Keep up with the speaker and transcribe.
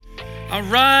All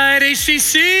right,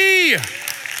 HCC.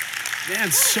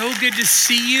 Man, so good to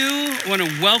see you. I want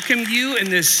to welcome you in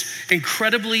this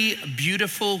incredibly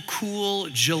beautiful, cool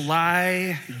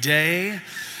July day.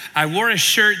 I wore a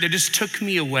shirt that just took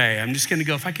me away. I'm just gonna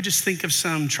go, if I could just think of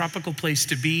some tropical place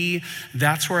to be,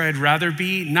 that's where I'd rather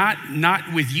be. Not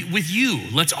with you.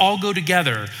 Let's all go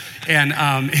together and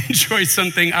enjoy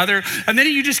something other. And then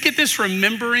you just get this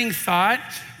remembering thought,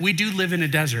 we do live in a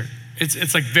desert.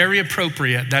 It's like very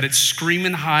appropriate that it's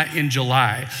screaming hot in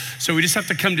July. So we just have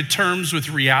to come to terms with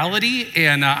reality,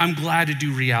 and I'm glad to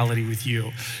do reality with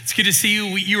you. It's good to see you.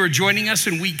 You are joining us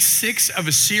in week 6 of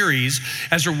a series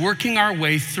as we're working our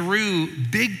way through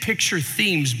big picture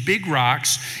themes, big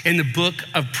rocks in the book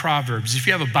of Proverbs. If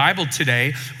you have a Bible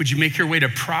today, would you make your way to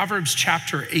Proverbs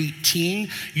chapter 18?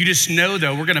 You just know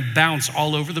though, we're gonna bounce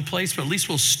all over the place, but at least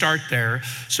we'll start there.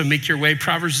 So make your way.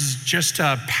 Proverbs is just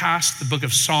past the book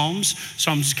of Psalms.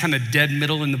 Psalms is kind of dead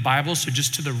middle in the Bible, so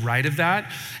just to the right of that,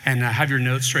 and have your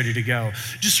notes ready to go.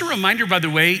 Just a reminder, by the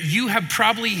way, you have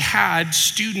probably had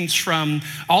students from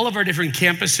all of our different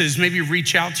campuses maybe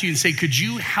reach out to you and say, could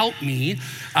you help me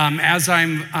as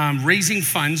I'm raising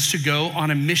funds to go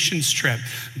on a missions trip?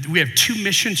 We have 2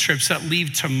 mission trips that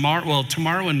leave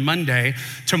tomorrow and Monday.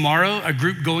 Tomorrow, a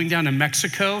group going down to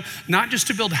Mexico, not just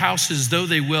to build houses, though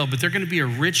they will, but they're gonna be a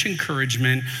rich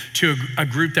encouragement to a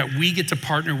group that we get to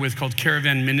partner with called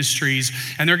Caravan Ministries,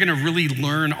 and they're gonna really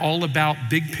learn all about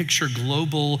big picture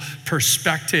global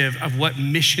perspective of what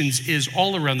missions is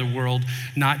all around the world,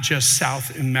 not just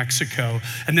south in Mexico.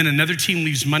 And then another team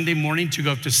leaves Monday morning to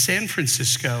go up to San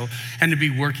Francisco and to be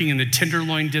working in the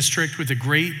Tenderloin district with a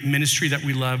great ministry that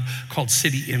we love called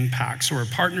City Impact. So we're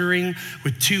partnering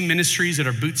with 2 ministries that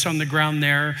are boots on the ground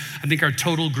there. I think our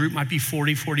total group might be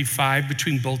 40, 45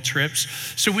 between both trips.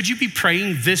 So would you be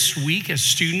praying this week as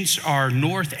students are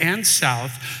north and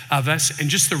south of us, and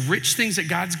just the rich things that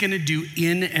God's gonna do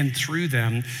in and through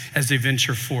them as they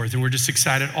venture forth. And we're just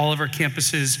excited. All of our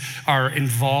campuses are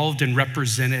involved and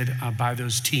represented by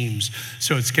those teams.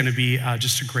 So it's gonna be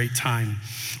just a great time.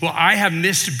 Well, I have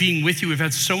missed being with you. We've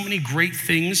had so many great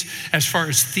things as far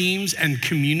as themes and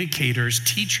communicators,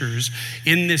 teachers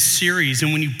in this series.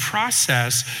 And when you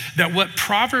process that what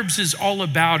Proverbs is all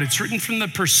about, it's written from the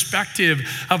perspective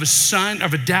of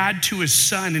a dad to his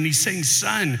son. And he's saying,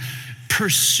 son,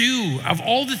 pursue of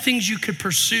all the things you could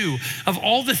pursue, of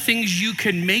all the things you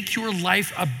can make your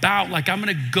life about, like I'm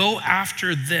gonna go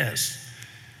after this.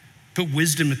 Put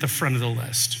wisdom at the front of the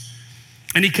list.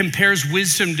 And he compares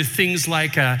wisdom to things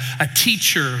like a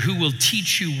teacher who will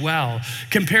teach you well,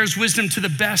 compares wisdom to the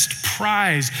best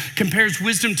prize, compares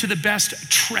wisdom to the best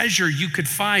treasure you could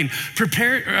find,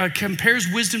 compares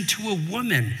wisdom to a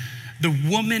woman, the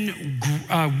woman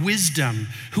wisdom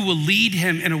who will lead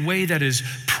him in a way that is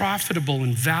profitable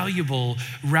and valuable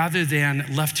rather than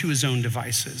left to his own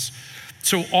devices.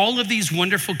 So all of these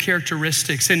wonderful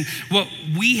characteristics, and what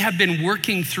we have been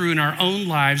working through in our own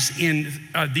lives in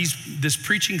this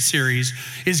preaching series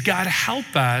is, God,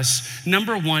 help us,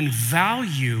 number one,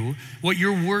 value what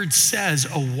your word says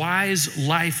a wise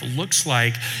life looks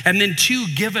like, and then 2,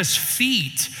 give us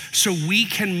feet so we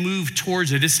can move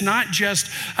towards it. It's not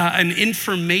just an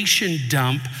information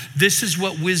dump. This is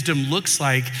what wisdom looks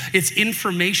like. It's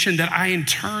information that I in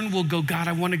turn will go, God,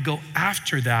 I want to go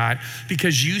after that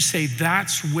because you say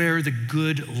that's where the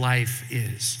good life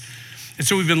is. And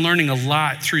so we've been learning a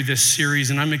lot through this series,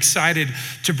 and I'm excited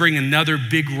to bring another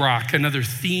big rock, another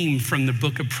theme from the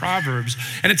book of Proverbs.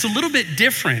 And it's a little bit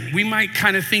different. We might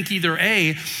kind of think either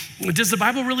A, does the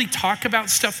Bible really talk about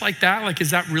stuff like that? Like,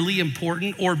 is that really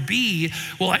important? Or B,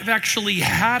 well, I've actually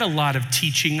had a lot of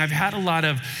teaching. I've had a lot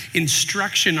of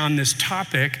instruction on this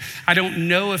topic. I don't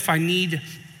know if I need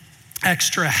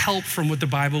extra help from what the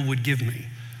Bible would give me.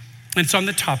 And it's on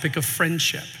the topic of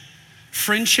friendship.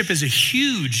 Friendship is a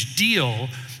huge deal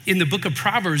in the book of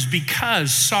Proverbs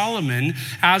because Solomon,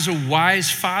 as a wise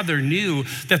father, knew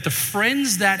that the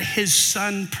friends that his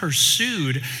son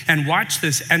pursued, and watch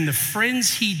this, and the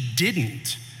friends he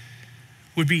didn't,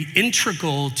 would be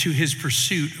integral to his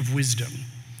pursuit of wisdom.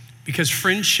 Because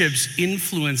friendships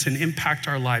influence and impact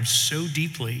our lives so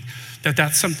deeply that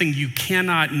that's something you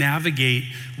cannot navigate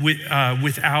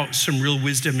without some real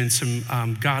wisdom and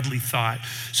some godly thought.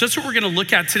 So that's what we're gonna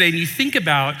look at today. And you think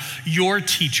about your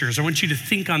teachers. I want you to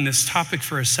think on this topic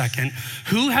for a second.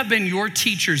 Who have been your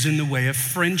teachers in the way of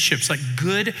friendships, like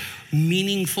good,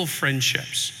 meaningful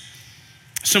friendships?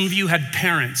 Some of you had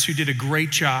parents who did a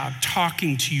great job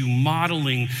talking to you,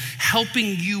 modeling,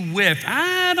 helping you with,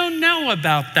 I don't know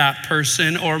about that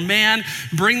person, or man,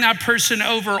 bring that person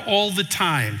over all the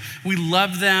time. We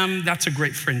love them. That's a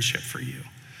great friendship for you.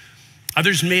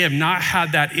 Others may have not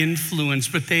had that influence,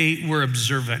 but they were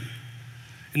observant.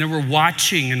 And they were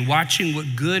watching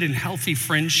what good and healthy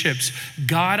friendships,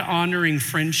 God-honoring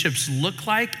friendships look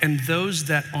like, and those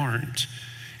that aren't,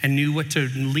 and knew what to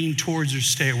lean towards or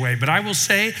stay away. But I will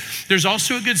say, there's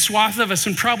also a good swath of us,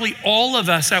 and probably all of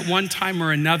us at one time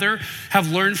or another have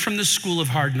learned from the school of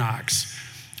hard knocks.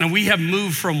 And we have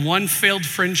moved from one failed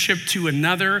friendship to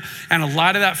another, and a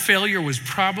lot of that failure was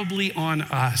probably on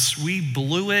us. We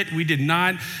blew it. We did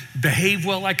not behave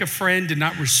well like a friend, did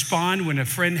not respond when a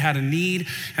friend had a need,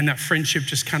 and that friendship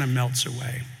just kind of melts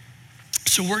away.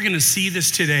 So we're gonna see this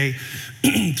today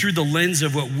through the lens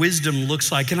of what wisdom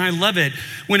looks like. And I love it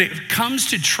when it comes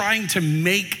to trying to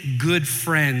make good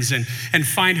friends and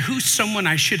find who's someone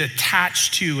I should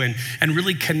attach to and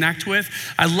really connect with.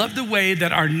 I love the way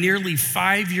that our nearly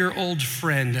 5-year-old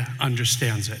friend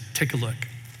understands it. Take a look.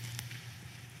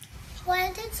 Why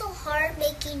is it so hard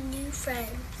making new friends?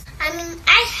 I mean,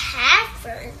 I have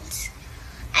friends.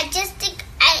 I just think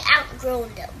I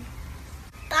outgrown them.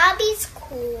 Bobby's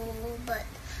cool, but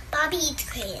Bobby eats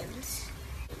crayons.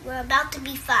 We're about to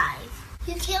be 5.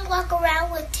 You can't walk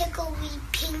around with tickly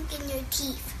pink in your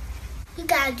teeth. You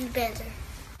gotta do better.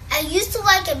 I used to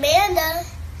like Amanda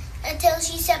until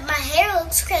she said my hair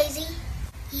looks crazy.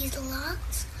 These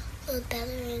locks look better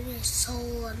in your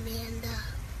soul, Amanda.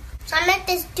 So I met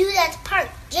this dude at the park,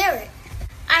 Jared.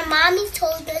 Our mommy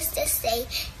told us to stay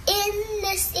in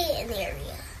the stand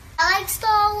area. I like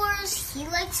Star Wars, he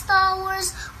likes Star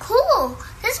Wars. Cool,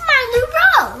 this is my new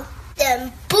bro.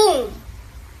 Then boom,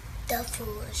 the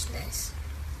foolishness.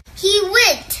 He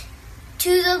went to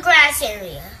the grass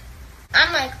area.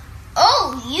 I'm like,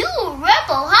 oh, you a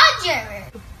rebel, huh,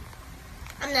 Jared?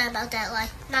 I'm not about that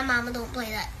life. My mama don't play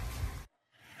that.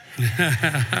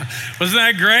 Wasn't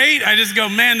that great? I just go,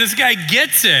 man, this guy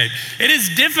gets it. It is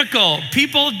difficult.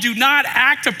 People do not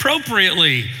act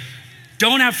appropriately.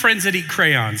 Don't have friends that eat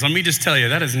crayons. Let me just tell you,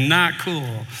 that is not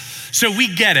cool. So we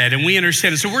get it and we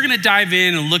understand it. So we're gonna dive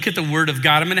in and look at the word of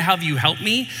God. I'm gonna have you help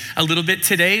me a little bit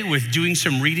today with doing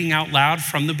some reading out loud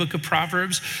from the book of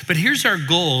Proverbs. But here's our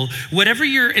goal. Whatever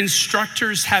your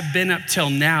instructors have been up till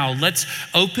now, let's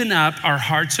open up our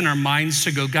hearts and our minds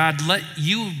to go, God, let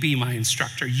you be my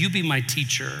instructor. You be my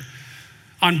teacher.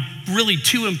 On really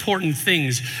 2 important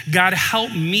things. God,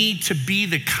 help me to be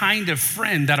the kind of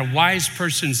friend that a wise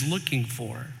person's looking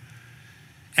for.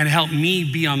 And help me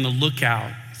be on the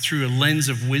lookout through a lens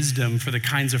of wisdom for the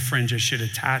kinds of friends I should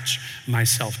attach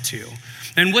myself to.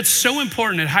 And what's so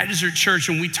important at High Desert Church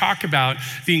when we talk about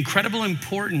the incredible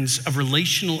importance of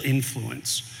relational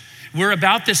influence, we're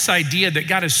about this idea that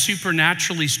God has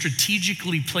supernaturally,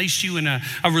 strategically placed you in a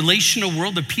relational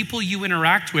world of people you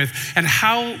interact with, and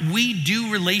how we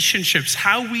do relationships,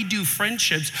 how we do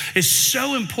friendships is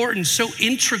so important, so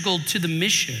integral to the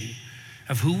mission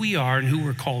of who we are and who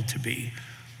we're called to be.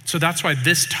 So that's why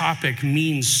this topic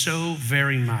means so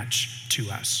very much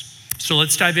to us. So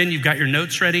let's dive in. You've got your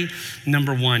notes ready.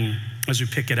 Number 1, as we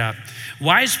pick it up.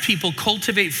 Wise people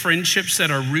cultivate friendships that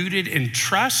are rooted in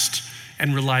trust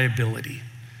and reliability.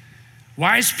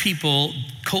 Wise people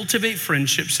cultivate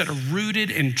friendships that are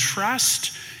rooted in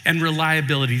trust and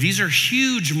reliability. These are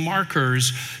huge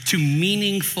markers to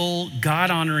meaningful,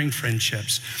 God-honoring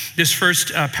friendships. This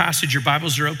first passage, your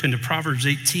Bibles are open to Proverbs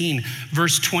 18,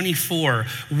 verse 24.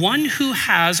 One who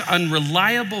has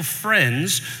unreliable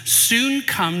friends soon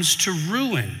comes to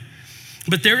ruin,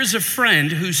 but there is a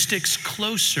friend who sticks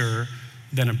closer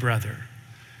than a brother.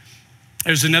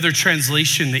 There's another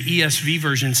translation, the ESV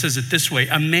version says it this way: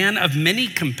 a man of many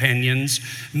companions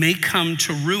may come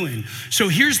to ruin. So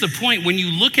here's the point. When you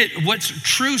look at what's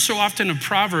true so often of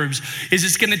Proverbs is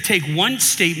it's gonna take one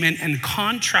statement and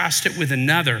contrast it with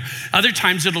another. Other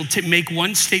times it'll make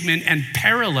one statement and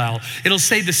parallel. It'll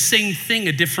say the same thing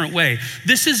a different way.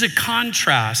 This is a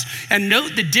contrast. And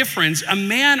note the difference. A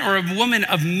man or a woman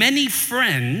of many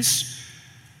friends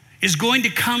is going to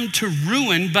come to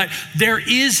ruin, but there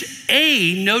is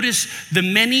notice the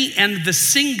many and the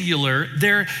singular.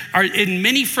 There are in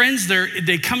many friends,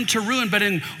 they come to ruin, but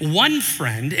in one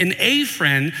friend, in a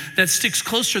friend that sticks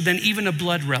closer than even a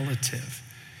blood relative.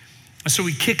 So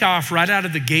we kick off right out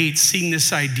of the gate seeing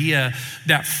this idea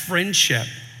that friendship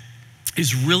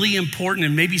is really important,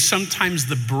 and maybe sometimes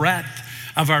the breadth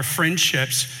of our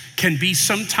friendships can be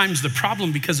sometimes the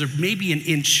problem because they're maybe an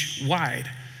inch wide,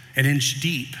 an inch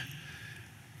deep.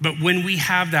 But when we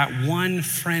have that one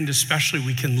friend, especially,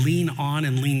 we can lean on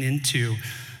and lean into,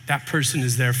 that person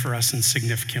is there for us in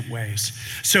significant ways.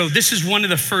 So this is one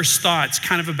of the first thoughts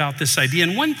kind of about this idea.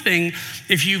 And one thing,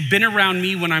 if you've been around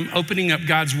me when I'm opening up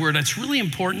God's word, it's really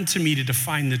important to me to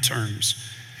define the terms.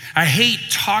 I hate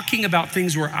talking about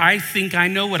things where I think I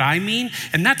know what I mean.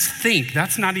 And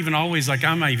that's not even always like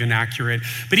I'm not even accurate.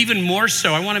 But even more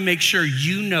so, I want to make sure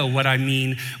you know what I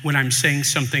mean when I'm saying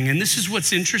something. And this is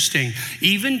what's interesting.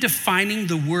 Even defining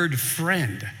the word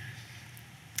friend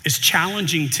is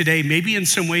challenging today. Maybe in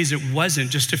some ways it wasn't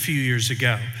just a few years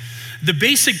ago. The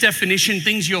basic definition,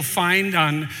 things you'll find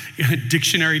on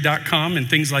dictionary.com and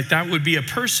things like that, would be a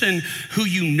person who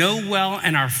you know well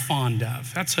and are fond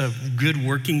of. That's a good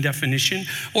working definition.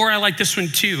 Or I like this one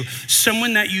too,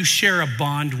 someone that you share a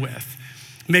bond with.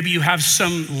 Maybe you have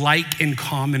some like in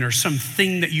common or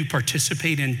something that you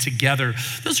participate in together.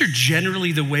 Those are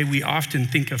generally the way we often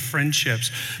think of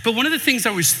friendships. But one of the things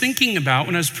I was thinking about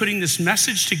when I was putting this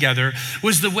message together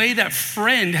was the way that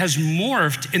friend has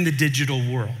morphed in the digital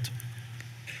world.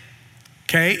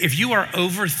 Okay, if you are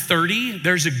over 30,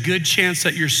 there's a good chance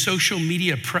that your social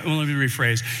media, let me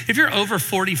rephrase. If you're over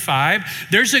 45,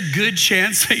 there's a good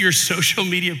chance that your social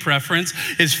media preference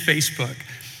is Facebook.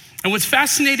 And what's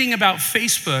fascinating about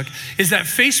Facebook is that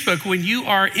Facebook, when you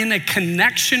are in a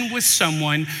connection with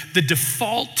someone, the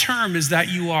default term is that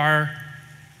you are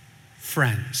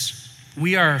friends.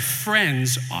 We are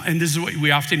friends, and this is what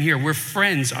we often hear, we're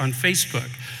friends on Facebook.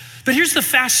 But here's the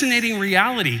fascinating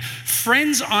reality.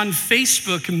 Friends on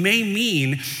Facebook may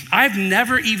mean I've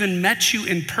never even met you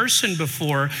in person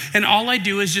before, and all I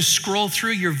do is just scroll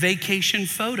through your vacation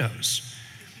photos.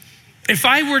 If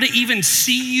I were to even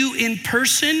see you in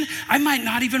person, I might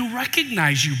not even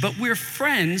recognize you, but we're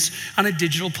friends on a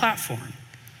digital platform.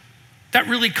 That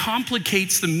really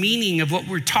complicates the meaning of what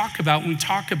we talk about when we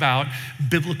talk about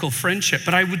biblical friendship.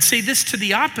 But I would say this to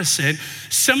the opposite.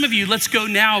 Some of you, let's go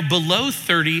now below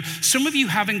 30, some of you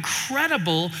have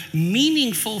incredible,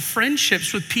 meaningful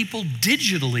friendships with people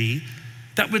digitally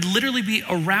that would literally be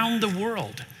around the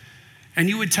world. And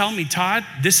you would tell me, Todd,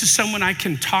 this is someone I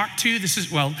can talk to.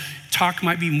 Talk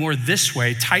might be more this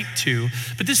way, type 2,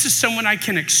 but this is someone I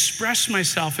can express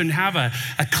myself and have a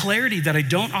clarity that I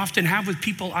don't often have with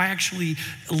people I actually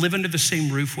live under the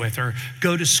same roof with or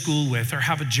go to school with or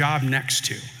have a job next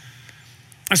to.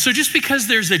 So just because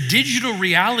there's a digital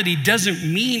reality doesn't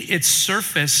mean it's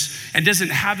surface and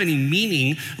doesn't have any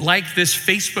meaning like this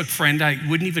Facebook friend I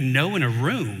wouldn't even know in a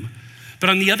room. But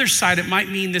on the other side, it might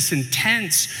mean this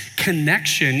intense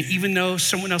connection, even though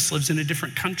someone else lives in a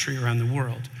different country around the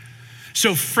world.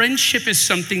 So friendship is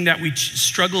something that we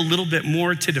struggle a little bit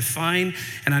more to define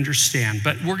and understand.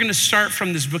 But we're gonna start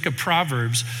from this book of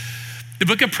Proverbs. The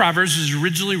book of Proverbs was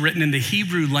originally written in the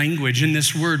Hebrew language, and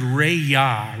this word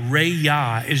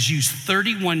reyah is used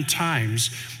 31 times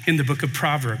in the book of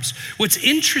Proverbs. What's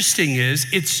interesting is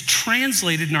it's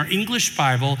translated in our English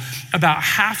Bible about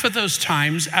half of those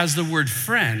times as the word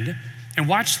friend. And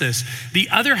watch this, the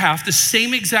other half, the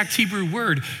same exact Hebrew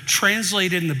word,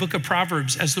 translated in the book of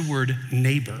Proverbs as the word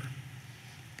neighbor.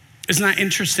 Isn't that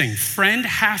interesting? Friend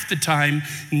half the time,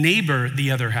 neighbor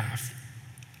the other half.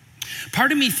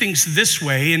 Part of me thinks this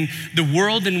way, in the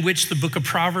world in which the book of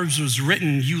Proverbs was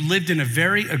written, you lived in a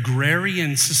very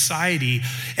agrarian society.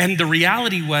 And the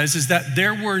reality is that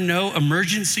there were no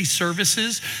emergency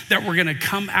services that were gonna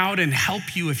come out and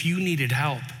help you if you needed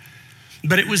help.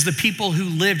 But it was the people who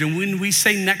lived. And when we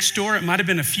say next door, it might've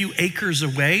been a few acres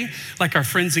away, like our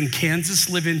friends in Kansas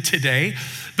live in today,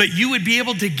 but you would be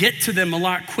able to get to them a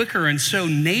lot quicker. And so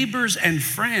neighbors and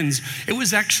friends, it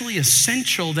was actually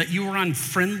essential that you were on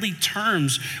friendly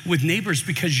terms with neighbors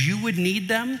because you would need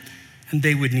them and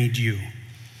they would need you.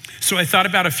 So I thought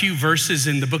about a few verses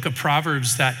in the book of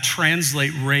Proverbs that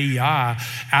translate reyah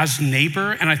as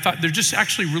neighbor. And I thought they're just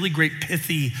actually really great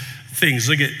pithy things.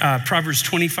 Look at Proverbs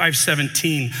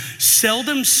 25:17.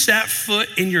 Seldom set foot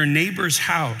in your neighbor's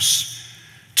house.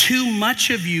 Too much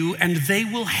of you and they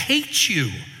will hate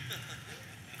you.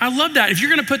 I love that. If you're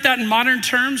gonna put that in modern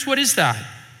terms, what is that?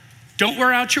 Don't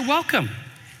wear out your welcome.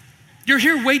 You're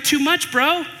here way too much,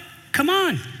 bro. Come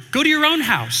on, go to your own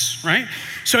house, right?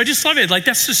 So I just love it. Like,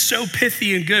 that's just so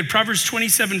pithy and good. Proverbs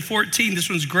 27:14, this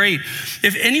one's great.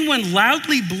 If anyone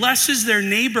loudly blesses their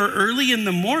neighbor early in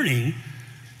the morning,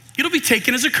 it'll be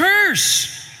taken as a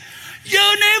curse. Yo,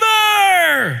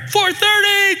 neighbor,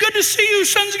 4:30, good to see you.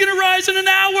 Sun's gonna rise in an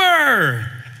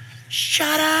hour.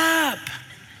 Shut up.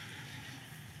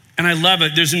 And I love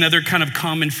it. There's another kind of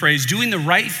common phrase. Doing the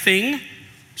right thing,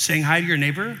 saying hi to your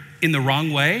neighbor in the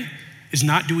wrong way, is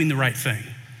not doing the right thing.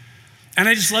 And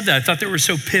I just love that. I thought they were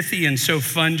so pithy and so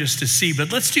fun just to see.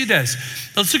 But let's do this.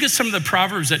 Let's look at some of the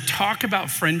Proverbs that talk about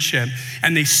friendship,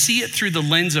 and they see it through the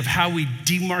lens of how we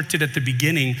demarked it at the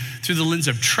beginning, through the lens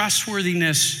of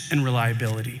trustworthiness and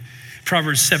reliability.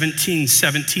 Proverbs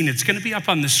 17:17. It's going to be up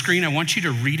on the screen. I want you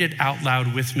to read it out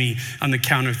loud with me on the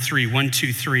count of three. 1,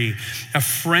 2, 3. A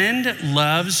friend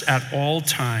loves at all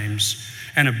times,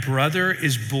 and a brother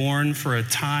is born for a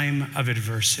time of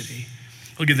adversity.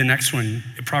 Look at the next one,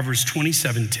 Proverbs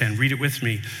 27:10. Read it with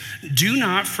me. Do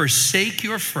not forsake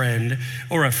your friend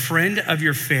or a friend of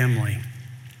your family,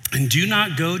 and do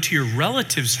not go to your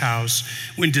relative's house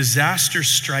when disaster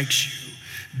strikes you.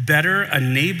 Better a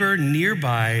neighbor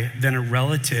nearby than a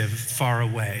relative far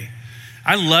away.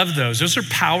 I love those. Those are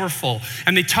powerful.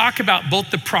 And they talk about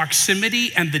both the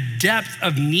proximity and the depth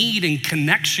of need and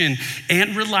connection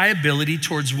and reliability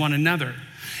towards one another.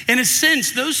 In a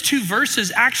sense, those two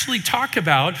verses actually talk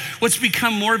about what's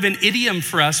become more of an idiom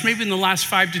for us, maybe in the last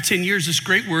 5 to 10 years, this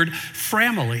great word,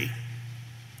 framily,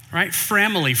 right?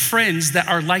 Framily, friends that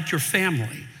are like your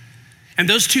family. And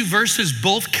those two verses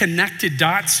both connected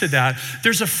dots to that.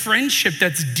 There's a friendship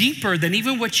that's deeper than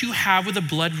even what you have with a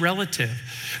blood relative.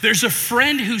 There's a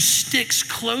friend who sticks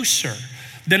closer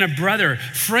than a brother.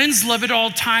 Friends love at all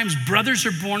times. Brothers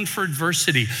are born for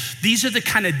adversity. These are the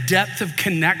kind of depth of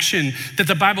connection that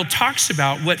the Bible talks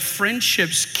about, what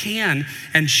friendships can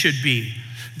and should be.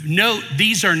 Note,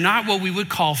 these are not what we would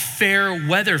call fair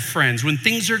weather friends. When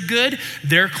things are good,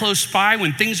 they're close by.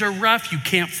 When things are rough, you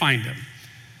can't find them.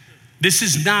 This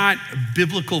is not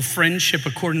biblical friendship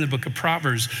according to the book of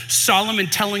Proverbs. Solomon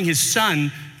telling his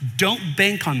son, don't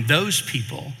bank on those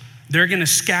people. They're gonna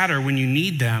scatter when you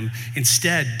need them.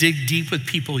 Instead, dig deep with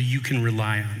people you can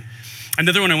rely on.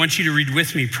 Another one I want you to read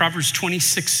with me, Proverbs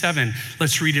 26:7.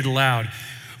 Let's read it aloud.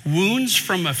 Wounds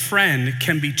from a friend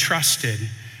can be trusted,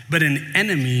 but an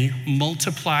enemy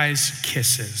multiplies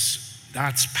kisses.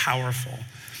 That's powerful.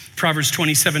 Proverbs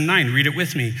 27:9, read it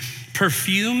with me.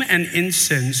 Perfume and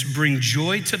incense bring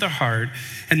joy to the heart,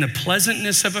 and the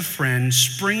pleasantness of a friend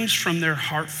springs from their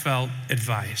heartfelt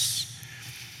advice.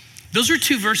 Those are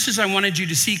two verses I wanted you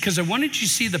to see because I wanted you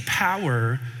to see the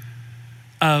power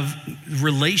of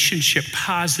relationship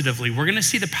positively. We're gonna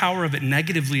see the power of it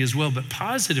negatively as well, but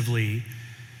positively,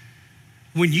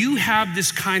 when you have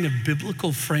this kind of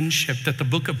biblical friendship that the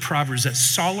book of Proverbs, that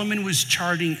Solomon was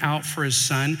charting out for his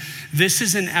son, this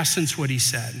is in essence what he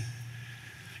said.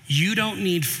 You don't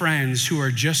need friends who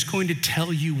are just going to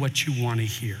tell you what you want to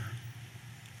hear.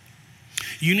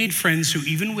 You need friends who,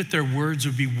 even with their words,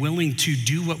 would be willing to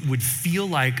do what would feel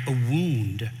like a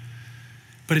wound,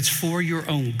 but it's for your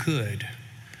own good,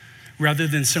 rather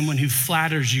than someone who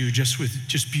flatters you just with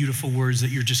just beautiful words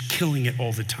that you're just killing it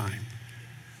all the time.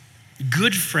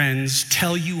 Good friends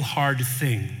tell you hard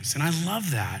things, and I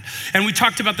love that. And we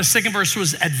talked about the second verse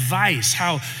was advice,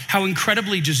 how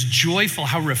incredibly just joyful,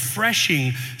 how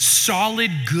refreshing,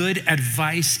 solid, good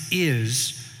advice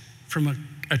is from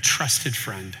a trusted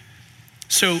friend.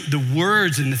 So the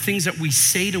words and the things that we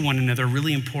say to one another are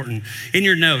really important. In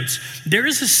your notes, there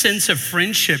is a sense of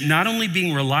friendship, not only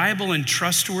being reliable and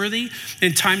trustworthy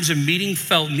in times of meeting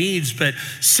felt needs, but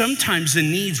sometimes the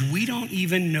needs we don't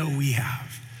even know we have.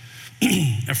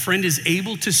 A friend is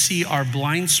able to see our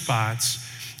blind spots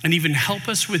and even help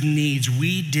us with needs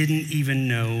we didn't even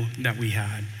know that we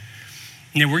had.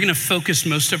 Now, we're gonna focus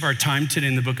most of our time today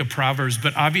in the book of Proverbs,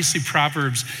 but obviously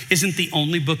Proverbs isn't the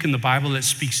only book in the Bible that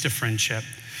speaks to friendship.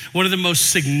 One of the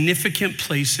most significant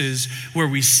places where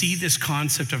we see this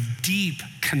concept of deep,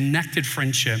 connected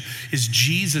friendship is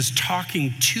Jesus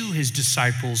talking to his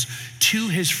disciples, to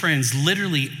his friends,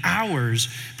 literally hours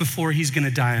before he's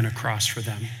gonna die on a cross for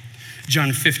them.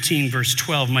 John 15, verse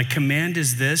 12, my command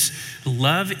is this,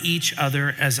 love each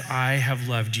other as I have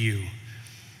loved you.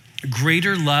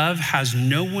 Greater love has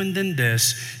no one than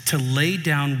this, to lay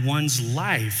down one's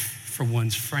life for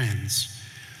one's friends.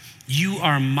 You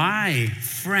are my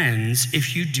friends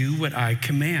if you do what I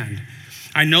command.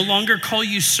 I no longer call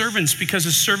you servants because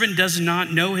a servant does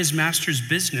not know his master's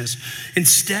business.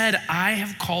 Instead, I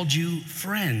have called you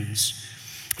friends.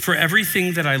 For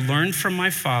everything that I learned from my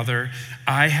Father,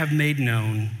 I have made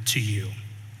known to you.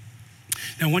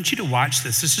 Now, I want you to watch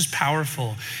this. This is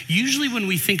powerful. Usually when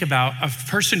we think about a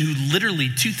person who literally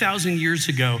 2,000 years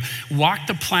ago walked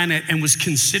the planet and was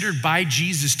considered by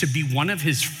Jesus to be one of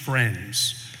his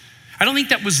friends, I don't think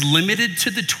that was limited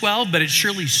to the 12, but it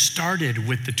surely started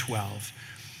with the 12.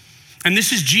 And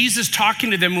this is Jesus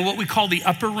talking to them in what we call the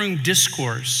upper room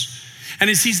discourse. And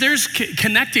as he's there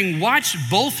connecting, watch,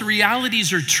 both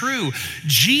realities are true.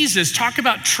 Jesus, talk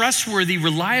about trustworthy,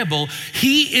 reliable.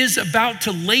 He is about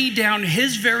to lay down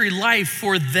his very life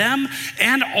for them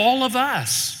and all of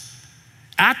us.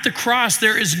 At the cross,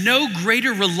 there is no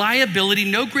greater reliability,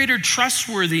 no greater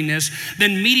trustworthiness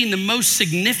than meeting the most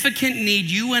significant need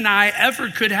you and I ever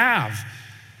could have.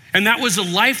 And that was a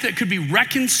life that could be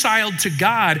reconciled to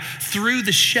God through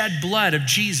the shed blood of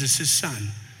Jesus, his son.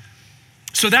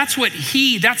 So that's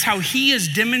how he is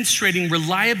demonstrating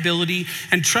reliability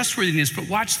and trustworthiness. But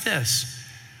watch this.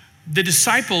 The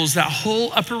disciples, that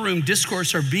whole upper room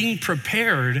discourse, are being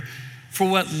prepared for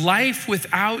what life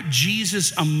without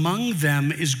Jesus among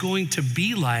them is going to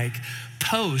be like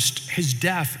post his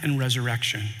death and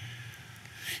resurrection.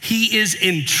 He is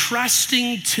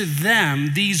entrusting to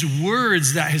them these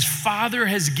words that his Father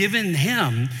has given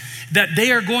him, that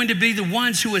they are going to be the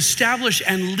ones who establish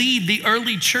and lead the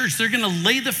early church. They're going to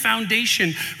lay the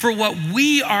foundation for what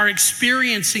we are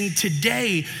experiencing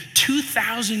today,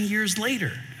 2,000 years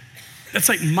later. That's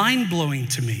like mind-blowing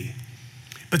to me.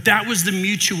 But that was the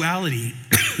mutuality,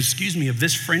 of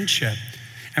this friendship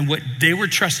and what they were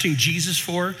trusting Jesus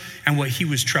for and what he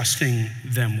was trusting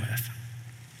them with.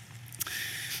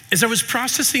 As I was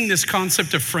processing this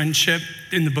concept of friendship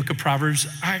in the book of Proverbs,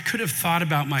 I could have thought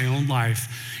about my own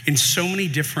life in so many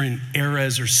different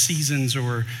eras or seasons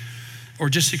or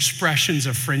just expressions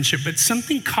of friendship, but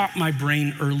something caught my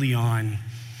brain early on.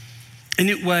 And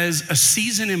it was a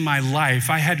season in my life.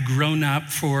 I had grown up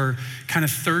for kind of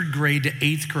 3rd grade to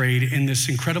 8th grade in this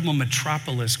incredible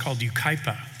metropolis called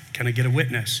Yucaipa. Can I get a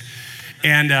witness?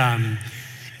 And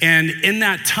in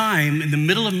that time, in the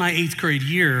middle of my 8th grade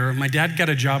year, my dad got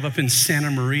a job up in Santa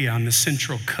Maria on the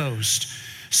Central Coast.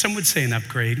 Some would say an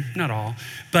upgrade, not all.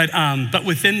 But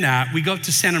within that, we go up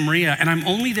to Santa Maria, and I'm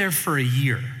only there for a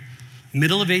year.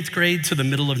 Middle of 8th grade to the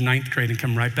middle of 9th grade, and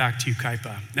come right back to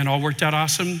Yucaipa. And all worked out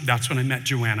awesome. That's when I met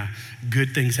Joanna.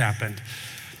 Good things happened.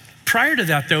 Prior to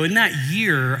that, though, in that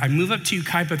year, I move up to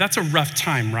Yucaipa. That's a rough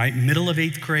time, right? Middle of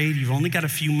 8th grade, you've only got a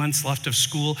few months left of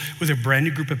school with a brand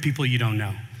new group of people you don't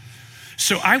know.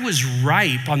 So I was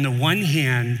ripe on the one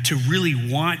hand to really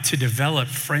want to develop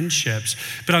friendships,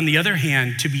 but on the other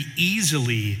hand, to be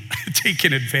easily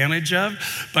taken advantage of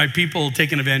by people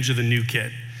taking advantage of the new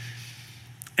kid.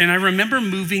 And I remember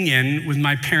moving in with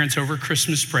my parents over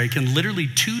Christmas break, and literally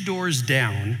 2 doors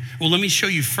down. Well, let me show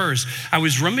you first. I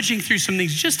was rummaging through some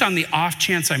things just on the off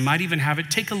chance I might even have it.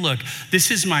 Take a look.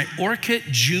 This is my Orchid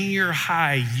Junior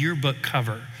High yearbook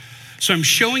cover. So I'm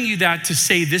showing you that to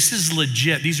say this is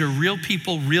legit. These are real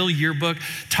people, real yearbook.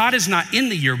 Todd is not in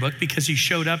the yearbook because he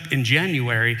showed up in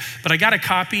January, but I got a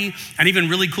copy, and even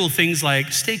really cool things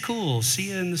like stay cool, see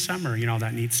you in the summer, all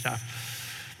that neat stuff.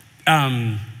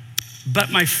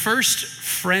 But my first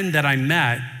friend that I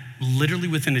met, literally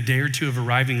within a day or two of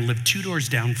arriving, lived 2 doors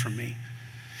down from me.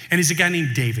 And he's a guy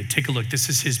named David. Take a look. This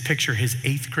is his picture, his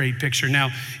 8th grade picture.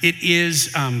 Now, it is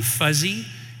fuzzy,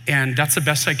 and that's the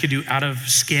best I could do out of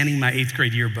scanning my 8th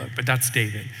grade yearbook, but that's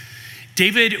David.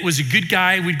 David was a good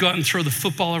guy. We'd go out and throw the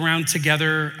football around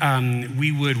together.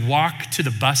 We would walk to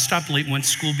the bus stop late once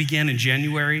school began in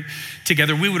January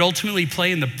together. We would ultimately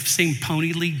play in the same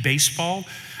Pony League baseball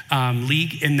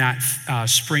league in that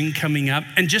spring coming up.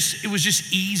 And it was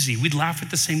just easy. We'd laugh at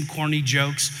the same corny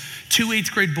jokes. 2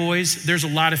 8th grade boys, there's a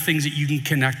lot of things that you can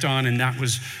connect on, and that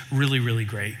was really, really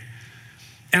great.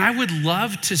 And I would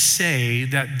love to say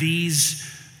that these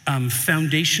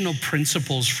foundational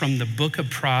principles from the book of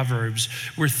Proverbs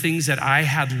were things that I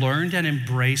had learned and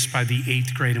embraced by the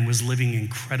 8th grade and was living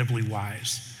incredibly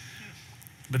wise.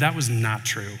 But that was not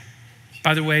true.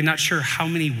 By the way, not sure how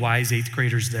many wise 8th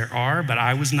graders there are, but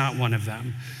I was not one of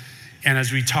them. And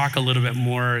as we talk a little bit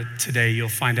more today, you'll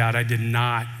find out I did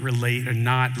not relate or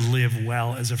not live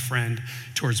well as a friend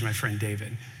towards my friend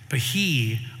David. But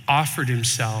he offered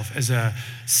himself as a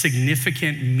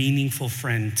significant, meaningful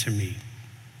friend to me.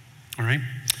 All right,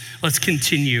 let's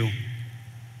continue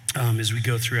as we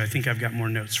go through. I think I've got more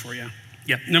notes for you.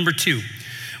 Yep, number 2,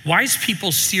 wise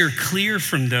people steer clear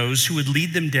from those who would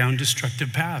lead them down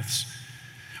destructive paths.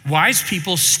 Wise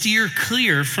people steer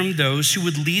clear from those who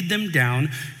would lead them down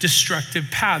destructive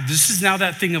paths. This is now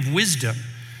that thing of wisdom,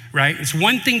 right? It's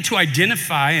one thing to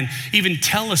identify and even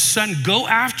tell a son, go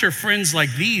after friends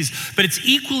like these, but it's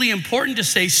equally important to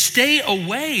say, stay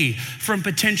away from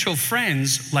potential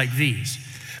friends like these.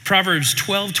 Proverbs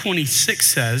 12:26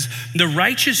 says, the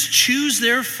righteous choose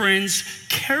their friends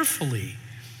carefully,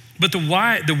 but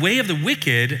the way of the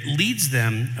wicked leads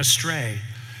them astray.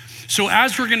 So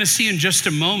as we're gonna see in just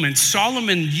a moment,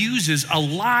 Solomon uses a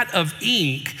lot of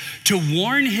ink to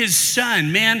warn his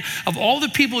son, man, of all the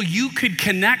people you could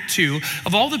connect to,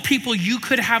 of all the people you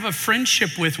could have a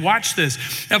friendship with, watch this,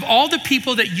 of all the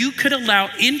people that you could allow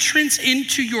entrance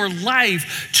into your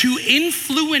life to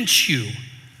influence you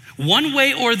one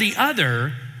way or the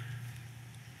other,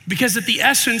 because at the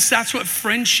essence, that's what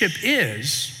friendship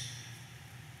is.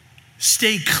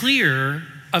 Stay clear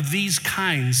of these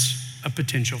kinds of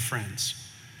potential friends.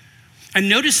 And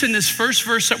notice in this first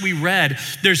verse that we read,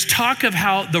 there's talk of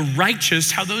how the righteous,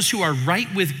 how those who are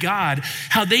right with God,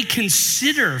 how they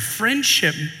consider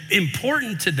friendship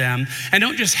important to them and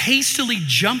don't just hastily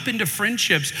jump into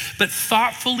friendships, but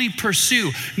thoughtfully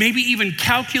pursue, maybe even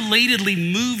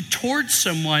calculatedly move towards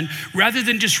someone rather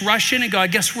than just rush in and go, I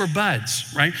guess we're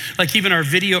buds, right? Like even our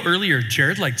video earlier,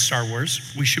 Jared liked Star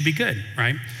Wars, we should be good,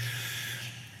 right?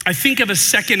 I think of a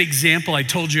second example. I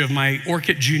told you of my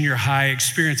Orchid Junior High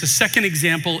experience. A second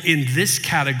example in this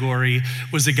category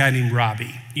was a guy named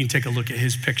Robbie. You can take a look at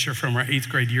his picture from our 8th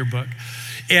grade yearbook.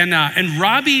 And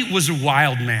Robbie was a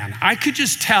wild man. I could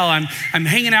just tell I'm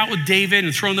hanging out with David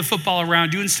and throwing the football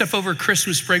around, doing stuff over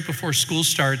Christmas break before school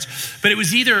starts. But it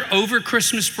was either over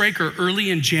Christmas break or early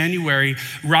in January.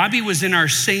 Robbie was in our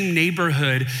same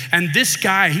neighborhood. And this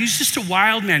guy, he's just a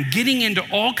wild man, getting into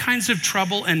all kinds of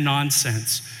trouble and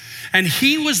nonsense. And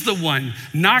he was the one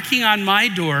knocking on my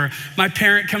door. My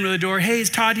parent come to the door, hey, is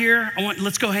Todd here?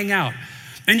 Let's go hang out.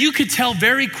 And you could tell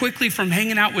very quickly from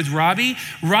hanging out with Robbie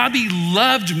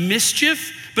loved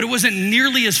mischief, but it wasn't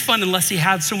nearly as fun unless he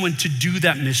had someone to do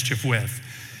that mischief with.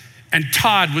 And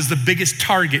Todd was the biggest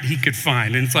target he could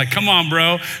find. And it's like, come on,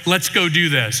 bro, let's go do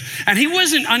this. And he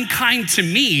wasn't unkind to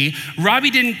me. Robbie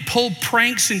didn't pull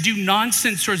pranks and do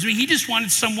nonsense towards me. He just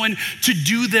wanted someone to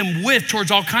do them with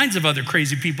towards all kinds of other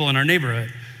crazy people in our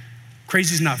neighborhood.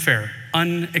 Crazy's not fair,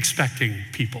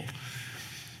 unexpecting people.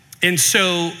 And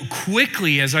so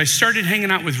quickly, as I started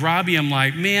hanging out with Robbie, I'm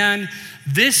like, man,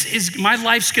 my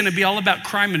life's gonna be all about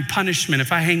crime and punishment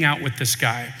if I hang out with this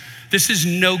guy. This is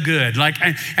no good.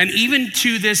 And even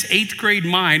to this 8th grade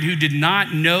mind who did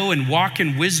not know and walk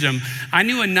in wisdom, I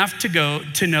knew enough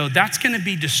to know that's gonna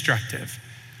be destructive.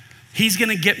 He's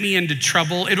gonna get me into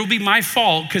trouble. It'll be my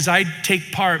fault because I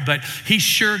take part, but he's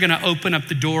sure gonna open up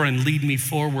the door and lead me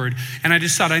forward. And I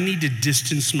just thought I need to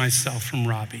distance myself from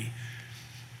Robbie.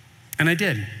 And I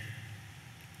did.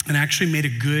 And I actually made a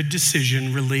good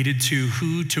decision related to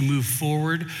who to move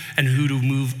forward and who to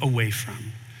move away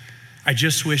from. I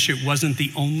just wish it wasn't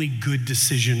the only good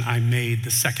decision I made the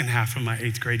second half of my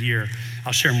 8th grade year.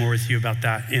 I'll share more with you about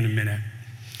that in a minute.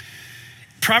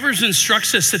 Proverbs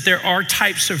instructs us that there are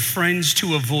types of friends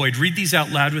to avoid. Read these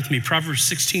out loud with me. Proverbs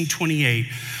 16:28.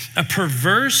 A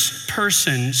perverse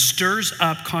person stirs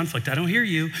up conflict. I don't hear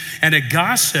you. And a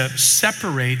gossip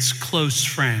separates close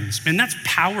friends. Man, that's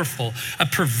powerful. A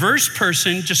perverse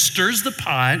person just stirs the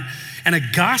pot, and a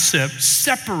gossip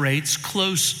separates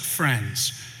close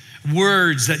friends.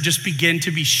 Words that just begin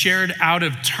to be shared out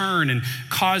of turn and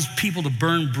cause people to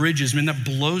burn bridges. Man, that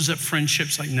blows up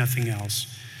friendships like nothing else.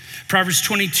 Proverbs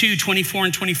 22:24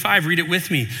 and 25, read it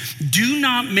with me. Do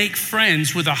not make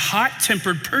friends with a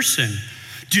hot-tempered person.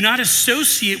 Do not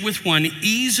associate with one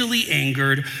easily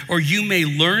angered, or you may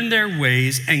learn their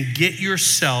ways and get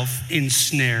yourself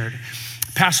ensnared.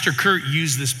 Pastor Kurt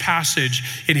used this passage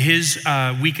in his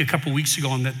week a couple weeks ago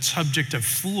on the subject of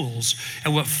fools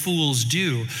and what fools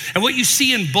do. And what you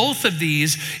see in both of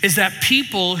these is that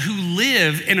people who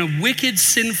live in a wicked,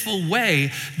 sinful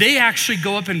way, they actually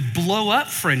go up and blow up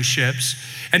friendships,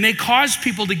 and they cause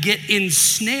people to get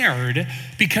ensnared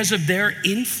because of their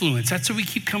influence. That's what we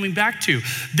keep coming back to.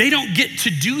 They don't get to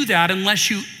do that unless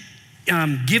you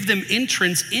give them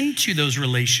entrance into those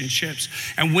relationships.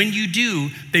 And when you do,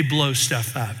 they blow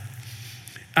stuff up.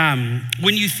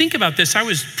 When you think about this, I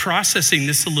was processing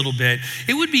this a little bit.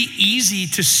 It would be easy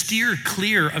to steer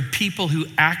clear of people who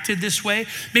acted this way.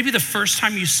 Maybe the first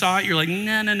time you saw it, you're like,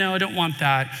 no, I don't want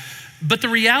that. But the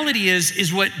reality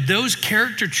is what those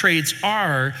character traits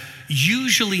are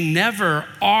usually never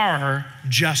are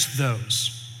just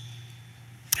those.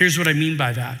 Here's what I mean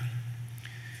by that.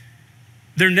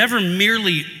 They're never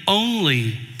merely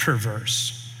only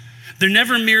perverse. They're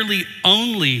never merely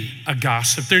only a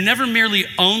gossip. They're never merely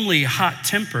only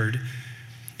hot-tempered.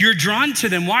 You're drawn to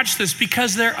them, watch this,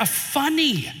 because they're a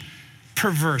funny,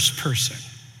 perverse person.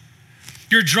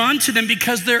 You're drawn to them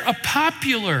because they're a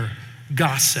popular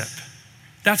gossip.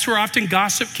 That's where often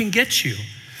gossip can get you.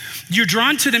 You're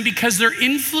drawn to them because they're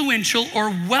influential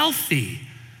or wealthy,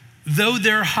 though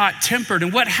they're hot-tempered.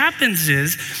 And what happens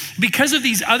is, because of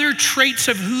these other traits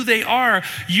of who they are,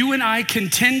 you and I can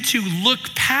tend to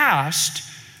look past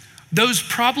those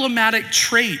problematic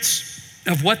traits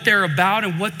of what they're about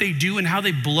and what they do and how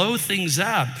they blow things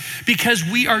up, because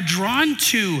we are drawn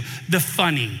to the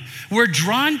funny. We're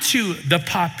drawn to the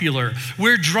popular.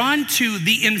 We're drawn to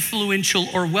the influential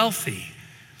or wealthy.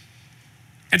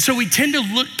 And so we tend to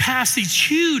look past these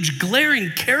huge,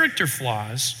 glaring character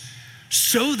flaws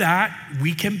so that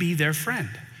we can be their friend.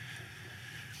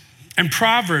 And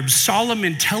Proverbs,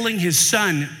 Solomon telling his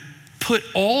son, put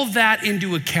all that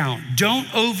into account. Don't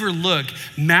overlook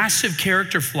massive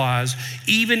character flaws,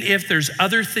 even if there's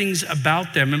other things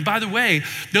about them. And by the way,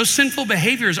 those sinful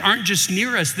behaviors aren't just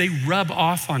near us, they rub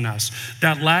off on us.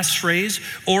 That last phrase,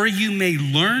 or you may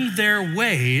learn their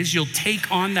ways, you'll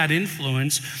take on that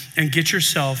influence and get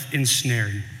yourself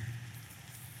ensnared.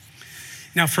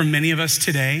 Now, for many of us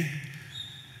today,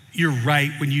 you're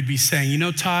right when you'd be saying, you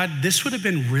know, Todd, this would have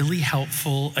been really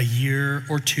helpful a year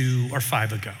or 2 or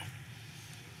 5 ago.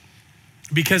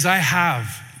 Because I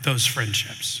have those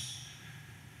friendships.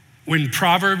 When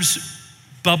Proverbs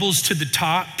bubbles to the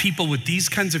top, people with these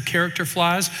kinds of character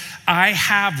flaws, I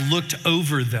have looked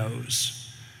over those.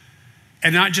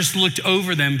 And not just looked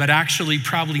over them, but actually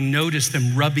probably noticed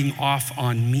them rubbing off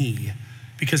on me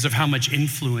because of how much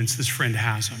influence this friend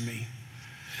has on me.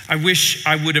 I wish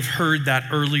I would have heard that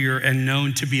earlier and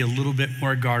known to be a little bit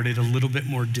more guarded, a little bit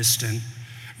more distant,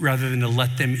 rather than to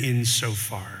let them in so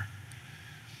far.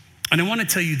 And I want to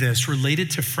tell you this,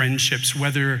 related to friendships,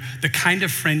 whether the kind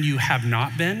of friend you have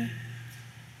not been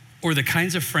or the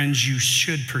kinds of friends you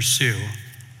should pursue,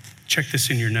 check this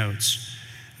in your notes.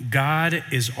 God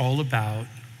is all about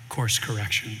course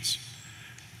corrections.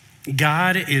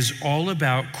 God is all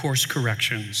about course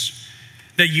corrections,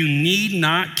 that you need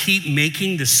not keep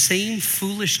making the same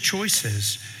foolish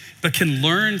choices, but can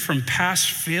learn from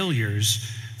past failures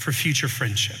for future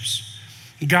friendships.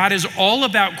 God is all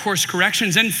about course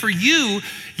corrections. And for you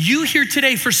here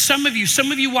today, for some of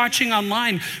you watching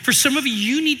online, for some of you,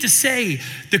 you need to say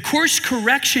the course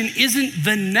correction isn't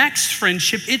the next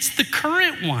friendship, it's the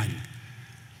current one.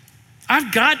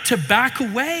 I've got to back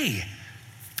away.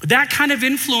 That kind of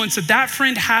influence that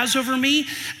friend has over me,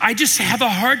 I just have a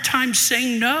hard time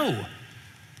saying no.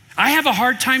 I have a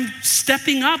hard time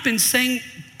stepping up and saying,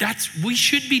 we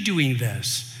should be doing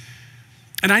this.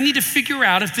 And I need to figure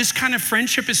out if this kind of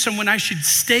friendship is someone I should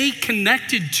stay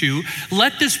connected to,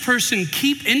 let this person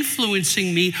keep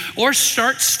influencing me, or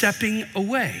start stepping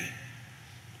away.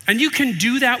 And you can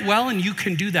do that well and you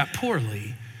can do that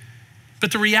poorly.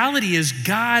 But the reality is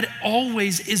God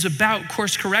always is about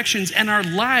course corrections, and our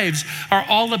lives are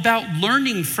all about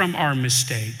learning from our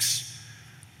mistakes,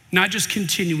 not just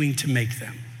continuing to make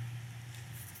them.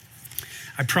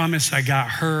 I promise I got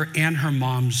her and her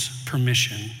mom's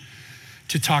permission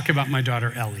to talk about my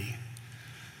daughter, Ellie.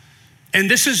 And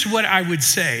this is what I would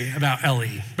say about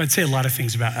Ellie. I'd say a lot of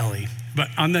things about Ellie, but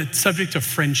on the subject of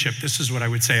friendship, this is what I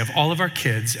would say. Of all of our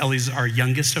kids, Ellie's our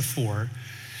youngest of 4.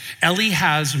 Ellie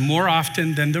has, more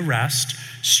often than the rest,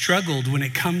 struggled when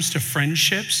it comes to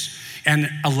friendships and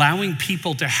allowing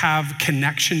people to have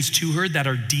connections to her that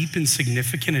are deep and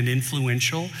significant and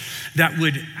influential, that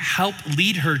would help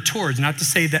lead her towards, not to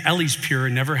say that Ellie's pure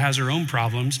and never has her own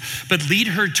problems, but lead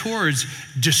her towards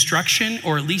destruction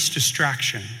or at least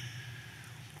distraction,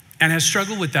 and has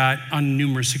struggled with that on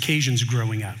numerous occasions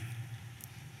growing up.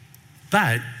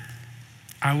 But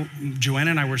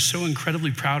Joanna and I were so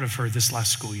incredibly proud of her this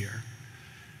last school year.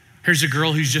 Here's a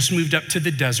girl who's just moved up to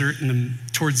the desert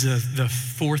towards the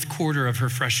 4th quarter of her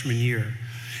freshman year.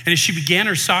 And as she began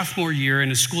her sophomore year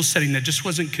in a school setting that just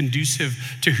wasn't conducive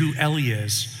to who Ellie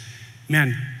is,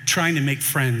 man, trying to make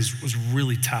friends was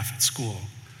really tough at school.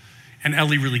 And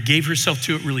Ellie really gave herself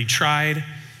to it, really tried.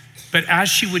 But as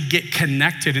she would get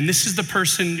connected, and this is the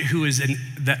person who is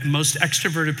the most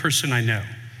extroverted person I know.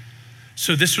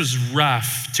 So this was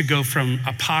rough to go from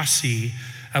a posse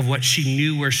of what she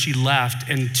knew where she left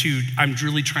and to, I'm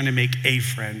really trying to make a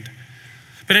friend.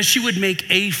 But as she would make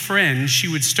a friend, she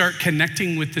would start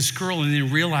connecting with this girl and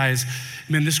then realize,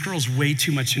 man, this girl's way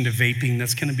too much into vaping.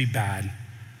 That's gonna be bad.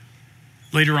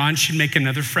 Later on, she'd make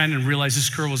another friend and realize this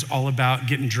girl was all about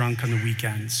getting drunk on the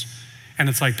weekends. And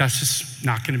it's like, that's just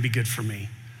not gonna be good for me.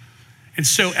 And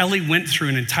so Ellie went through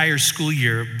an entire school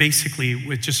year, basically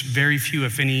with just very few,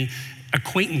 if any,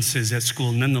 acquaintances at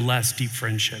school, nonetheless, deep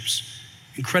friendships.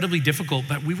 Incredibly difficult,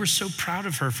 but we were so proud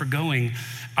of her for going,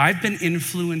 I've been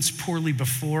influenced poorly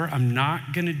before, I'm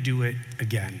not gonna do it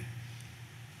again.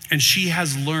 And she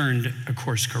has learned a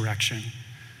course correction.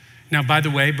 Now, by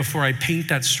the way, before I paint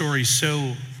that story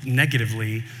so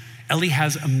negatively, Ellie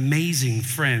has amazing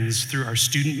friends through our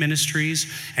student ministries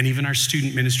and even our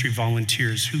student ministry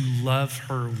volunteers who love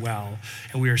her well.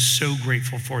 And we are so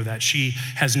grateful for that. She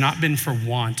has not been for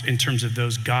want in terms of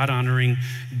those God-honoring,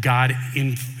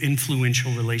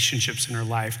 God-influential relationships in her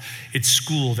life. It's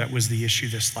school that was the issue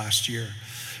this last year.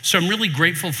 So I'm really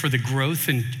grateful for the growth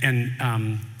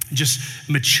and just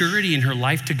maturity in her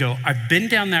life to go, I've been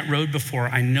down that road before,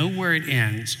 I know where it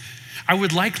ends. I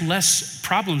would like less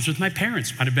problems with my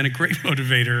parents, might have been a great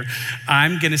motivator.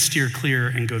 I'm gonna steer clear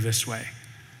and go this way.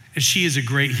 And she is a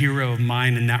great hero of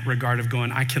mine in that regard of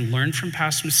going, I can learn from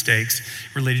past mistakes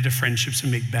related to friendships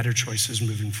and make better choices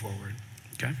moving forward,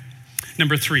 okay?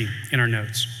 Number 3 in our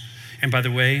notes. And by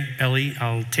the way, Ellie,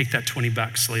 I'll take that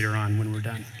 $20 later on when we're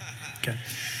done, okay?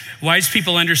 Wise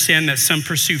people understand that some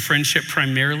pursue friendship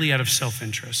primarily out of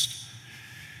self-interest.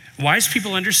 Wise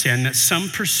people understand that some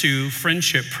pursue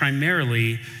friendship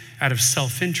primarily out of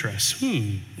self-interest.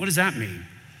 What does that mean?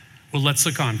 Well, let's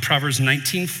look on. Proverbs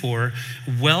 19:4,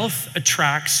 wealth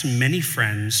attracts many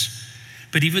friends,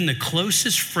 but even the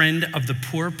closest friend of the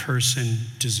poor person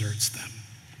deserts them.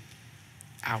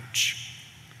 Ouch.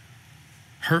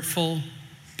 Hurtful,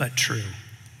 but true.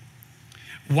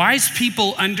 Wise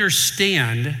people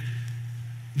understand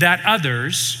that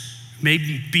others may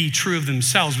be true of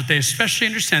themselves, but they especially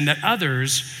understand that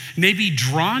others may be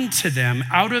drawn to them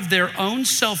out of their own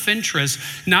self-interest,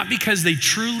 not because they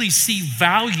truly see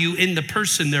value in the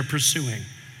person they're pursuing.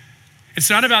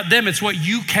 It's not about them, it's what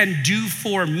you can do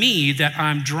for me that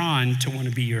I'm drawn to want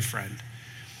to be your friend.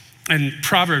 And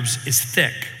Proverbs is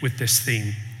thick with this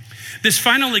theme. This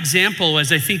final example,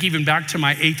 as I think even back to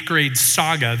my 8th grade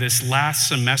saga, this last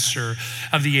semester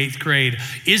of the 8th grade,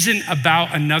 isn't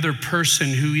about another person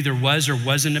who either was or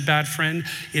wasn't a bad friend.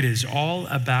 It is all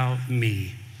about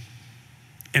me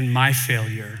and my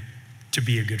failure to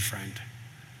be a good friend.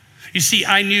 You see,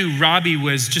 I knew Robbie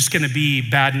was just gonna be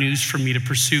bad news for me to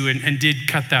pursue and did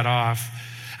cut that off.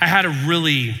 I had a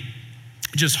really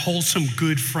just wholesome,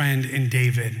 good friend in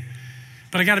David.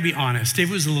 But I gotta be honest,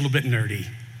 David was a little bit nerdy.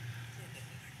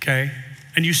 Okay,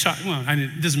 and you saw, well,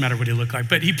 it doesn't matter what he looked like,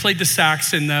 but he played the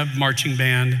sax in the marching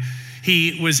band.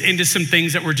 He was into some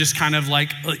things that were just kind of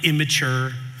like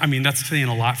immature. I mean, that's saying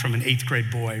a lot from an 8th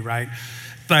grade boy, right?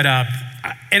 But,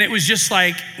 and it was just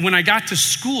like, when I got to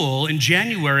school in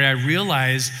January, I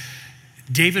realized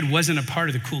David wasn't a part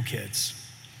of the cool kids.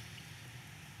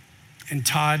 And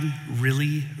Todd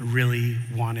really, really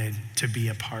wanted to be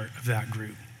a part of that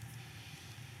group.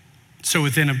 So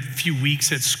within a few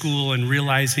weeks at school and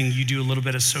realizing you do a little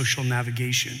bit of social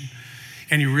navigation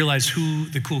and you realize who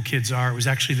the cool kids are, it was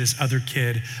actually this other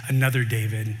kid, another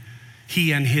David.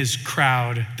 He and his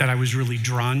crowd that I was really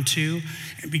drawn to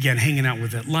and began hanging out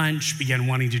with at lunch, began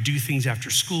wanting to do things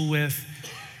after school with.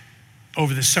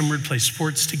 Over the summer, we'd play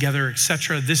sports together,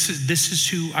 etc. This is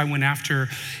who I went after,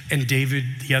 and David,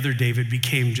 the other David,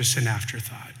 became just an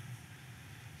afterthought.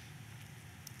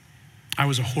 I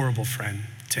was a horrible friend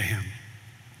to him.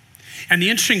 And the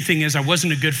interesting thing is I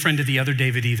wasn't a good friend to the other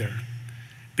David either,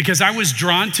 because I was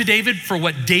drawn to David for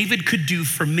what David could do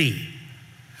for me.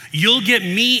 You'll get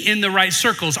me in the right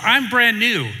circles. I'm brand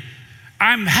new.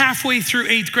 I'm halfway through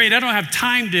 8th grade. I don't have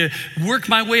time to work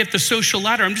my way up the social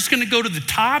ladder. I'm just gonna go to the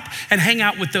top and hang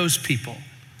out with those people.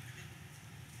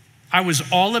 I was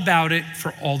all about it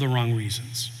for all the wrong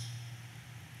reasons.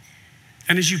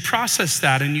 And as you process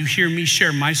that and you hear me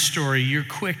share my story, you're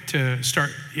quick to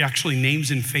start, actually names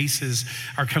and faces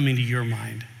are coming to your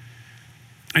mind.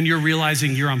 And you're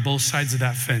realizing you're on both sides of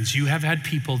that fence. You have had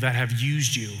people that have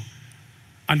used you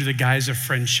under the guise of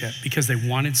friendship because they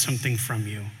wanted something from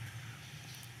you.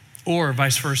 Or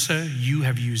vice versa, you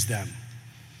have used them.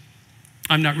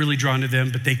 I'm not really drawn to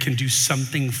them, but they can do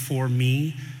something for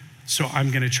me, so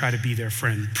I'm gonna try to be their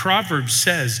friend. Proverbs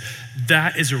says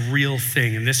that is a real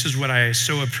thing, and this is what I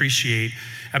so appreciate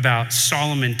about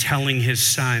Solomon telling his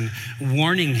son,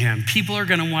 warning him, people are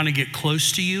gonna wanna get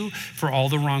close to you for all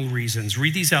the wrong reasons.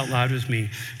 Read these out loud with me.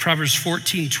 Proverbs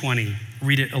 14:20,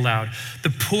 read it aloud. The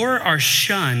poor are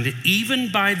shunned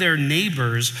even by their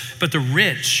neighbors, but the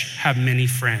rich have many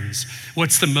friends.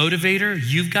 What's the motivator?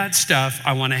 You've got stuff,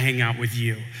 I wanna hang out with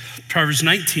you. Proverbs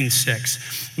 19:6,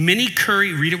 many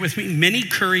curry, read it with me, many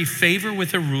curry favor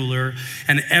with a ruler,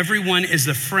 and everyone is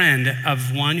the friend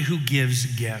of one who gives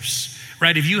gifts.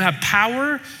 Right, if you have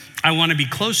power, I wanna be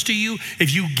close to you.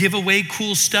 If you give away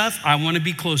cool stuff, I wanna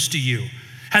be close to you.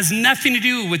 Has nothing to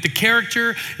do with the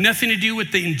character, nothing to do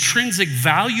with the intrinsic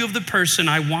value of the person.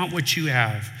 I want what you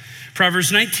have.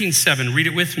 Proverbs 19:7, read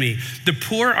it with me. The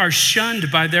poor are shunned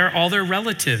by all their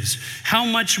relatives. How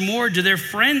much more do their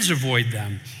friends avoid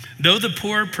them? Though the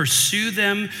poor pursue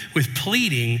them with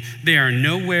pleading, they are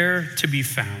nowhere to be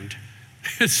found.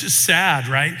 It's just sad,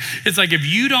 right? It's like if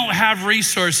you don't have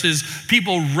resources,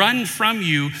 people run from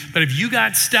you, but if you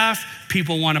got stuff,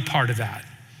 people want a part of that.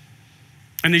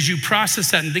 And as you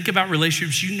process that and think about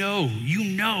relationships, you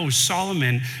know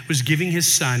Solomon was giving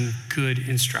his son good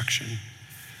instruction.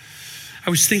 I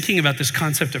was thinking about this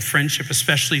concept of friendship,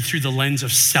 especially through the lens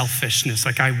of selfishness.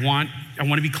 Like I want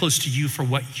to be close to you for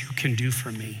what you can do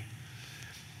for me.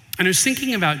 And I was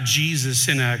thinking about Jesus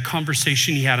in a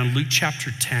conversation he had in Luke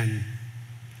chapter 10.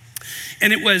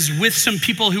 And it was with some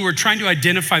people who were trying to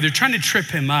identify, they're trying to trip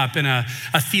him up in a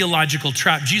theological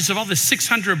trap. Jesus, of all the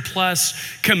 600 plus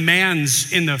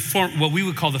commands in what we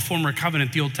would call the former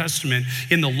covenant, the Old Testament,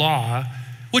 in the law,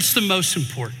 what's the most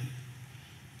important?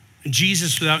 And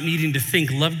Jesus, without needing to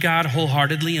think, love God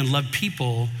wholeheartedly and love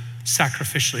people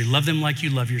sacrificially. Love them like you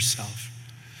love yourself.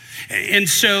 And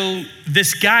so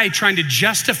this guy trying to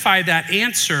justify that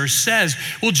answer says,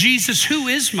 well, Jesus, who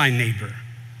is my neighbor?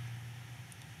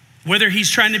 Whether he's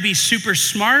trying to be super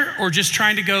smart or just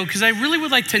trying to go, because I really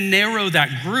would like to narrow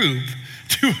that group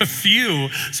to a few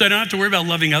so I don't have to worry about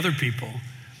loving other people.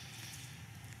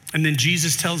 And then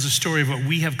Jesus tells the story of what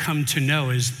we have come to know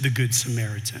as the Good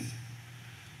Samaritan.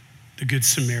 The Good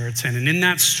Samaritan. And in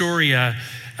that story, a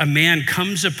man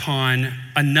comes upon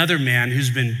another man who's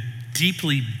been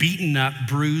deeply beaten up,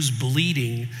 bruised,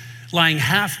 bleeding, lying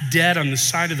half dead on the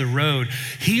side of the road.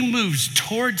 He moves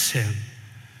towards him,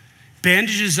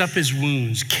 bandages up his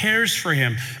wounds, cares for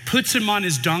him, puts him on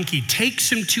his donkey,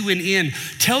 takes him to an inn,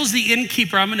 tells the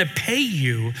innkeeper, I'm gonna pay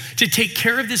you to take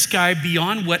care of this guy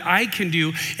beyond what I can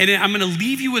do, and I'm gonna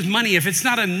leave you with money. If it's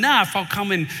not enough, I'll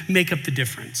come and make up the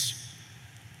difference.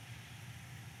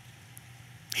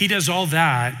 He does all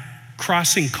that,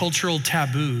 crossing cultural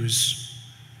taboos,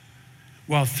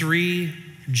 while 3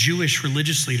 Jewish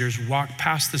religious leaders walk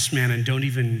past this man and don't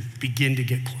even begin to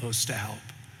get close to help.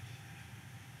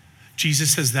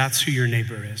 Jesus says that's who your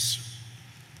neighbor is.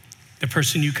 The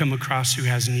person you come across who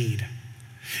has need.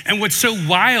 And what's so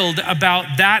wild about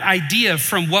that idea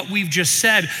from what we've just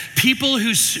said, people who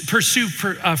pursue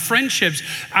friendships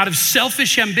out of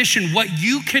selfish ambition, what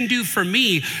you can do for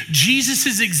me,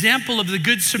 Jesus' example of the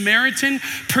Good Samaritan,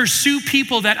 pursue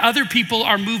people that other people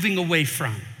are moving away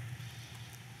from.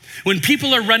 When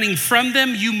people are running from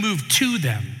them, you move to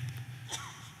them.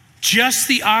 Just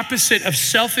the opposite of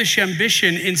selfish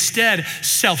ambition, instead,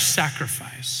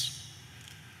 self-sacrifice.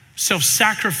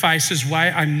 Self-sacrifice is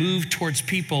why I move towards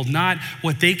people, not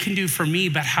what they can do for me,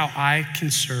 but how I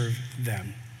can serve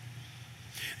them.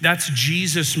 That's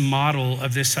Jesus' model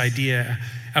of this idea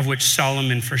of which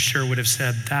Solomon for sure would have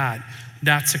said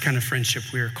that's the kind of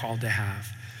friendship we are called to have.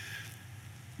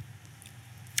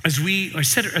 I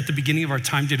said it at the beginning of our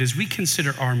time today, as we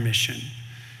consider our mission,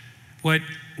 what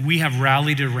we have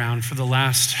rallied around for the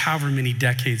last however many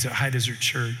decades at High Desert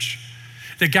Church,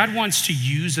 that God wants to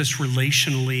use us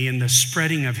relationally in the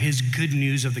spreading of his good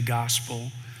news of the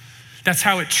gospel. That's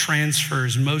how it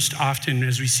transfers most often,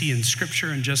 as we see in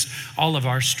scripture and just all of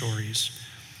our stories.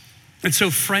 And so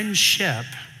friendship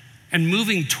and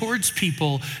moving towards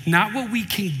people, not what we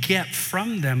can get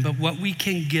from them, but what we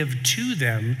can give to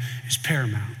them, is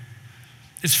paramount.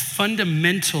 It's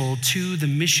fundamental to the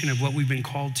mission of what we've been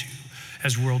called to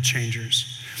as world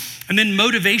changers. And then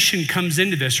motivation comes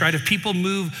into this, right? If people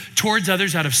move towards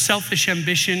others out of selfish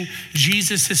ambition,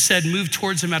 Jesus has said move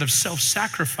towards them out of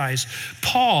self-sacrifice.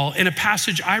 Paul, in a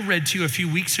passage I read to you a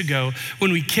few weeks ago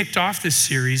when we kicked off this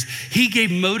series, he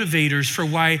gave motivators for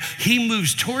why he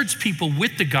moves towards people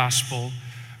with the gospel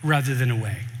rather than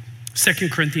away. 2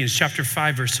 Corinthians chapter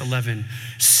 5, verse 11.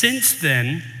 Since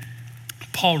then,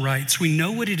 Paul writes, we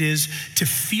know what it is to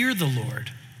fear the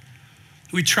Lord.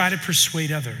 We try to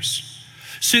persuade others.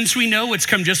 Since we know what's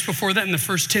come just before that in the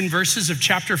first 10 verses of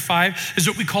chapter 5 is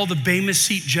what we call the Bema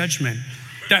Seat judgment,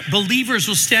 that believers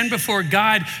will stand before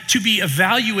God to be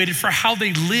evaluated for how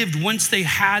they lived once they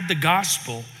had the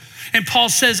gospel. And Paul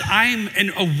says, I'm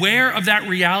aware of that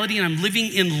reality and I'm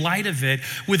living in light of it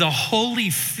with a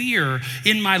holy fear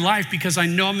in my life because I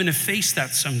know I'm gonna face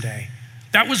that someday.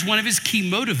 That was one of his key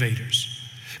motivators.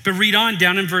 But read on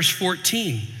down in verse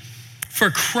 14. For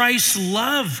Christ's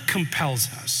love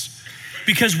compels us,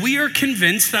 because we are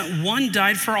convinced that one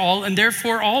died for all and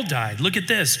therefore all died. Look at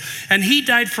this. And he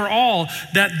died for all,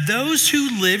 that those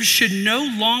who live should no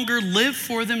longer live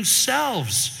for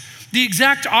themselves. The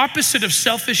exact opposite of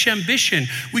selfish ambition.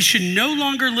 We should no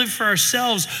longer live for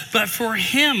ourselves, but for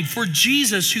him, for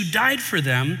Jesus, who died for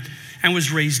them and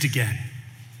was raised again.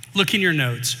 Look in your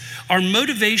notes. Our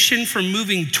motivation for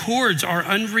moving towards our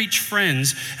unreached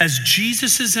friends as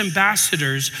Jesus's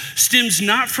ambassadors stems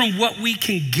not from what we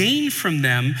can gain from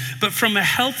them, but from a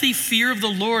healthy fear of the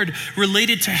Lord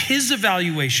related to his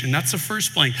evaluation. That's the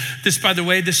first blank. This, by the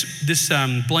way, this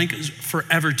blank is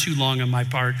forever too long on my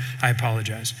part. I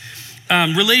apologize.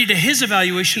 Related to his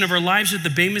evaluation of our lives at the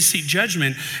Bema Seat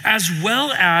judgment, as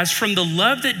well as from the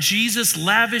love that Jesus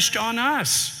lavished on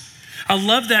us. A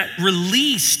love that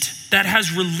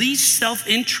has released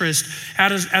self-interest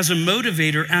as a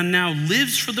motivator and now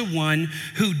lives for the one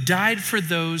who died for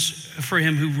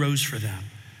him who rose for them.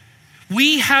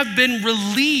 We have been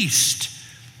released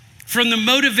from the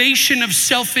motivation of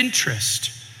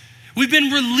self-interest. We've been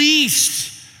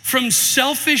released from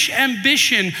selfish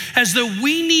ambition as though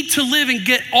we need to live and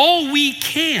get all we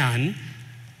can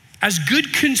as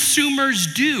good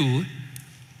consumers do,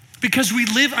 because we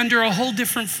live under a whole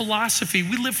different philosophy.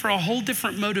 We live for a whole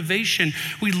different motivation.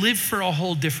 We live for a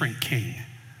whole different king.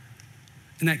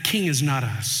 And that king is not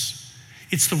us.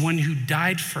 It's the one who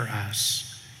died for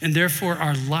us. And therefore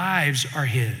our lives are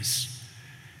his.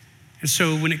 And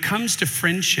so when it comes to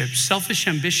friendship, selfish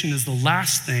ambition is the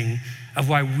last thing of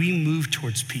why we move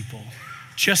towards people.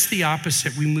 Just the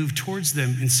opposite, we move towards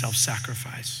them in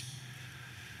self-sacrifice.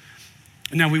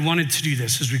 Now we wanted to do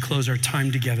this as we close our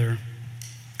time together,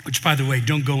 which, by the way,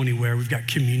 don't go anywhere. We've got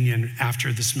communion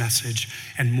after this message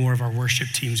and more of our worship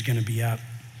team is gonna be up.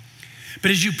 But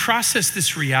as you process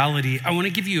this reality, I wanna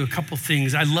give you a couple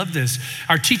things. I love this.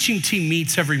 Our teaching team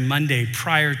meets every Monday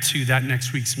prior to that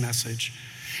next week's message.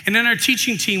 And then our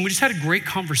teaching team, we just had a great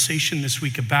conversation this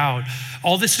week about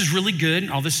all this is really good,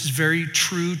 all this is very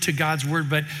true to God's word,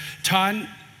 but Todd,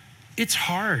 it's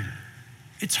hard.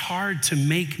 It's hard to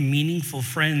make meaningful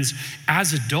friends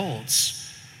as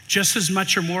adults, just as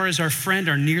much or more as our friend,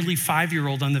 our nearly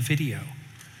 5-year-old on the video,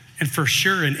 and for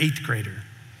sure an 8th grader.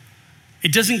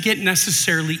 It doesn't get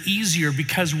necessarily easier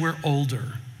because we're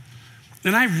older.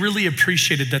 And I really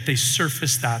appreciated that they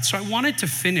surfaced that. So I wanted to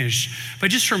finish by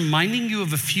just reminding you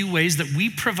of a few ways that we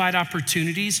provide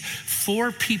opportunities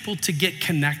for people to get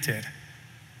connected.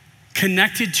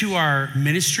 Connected to our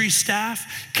ministry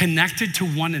staff, connected to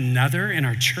one another in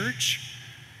our church,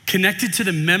 connected to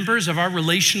the members of our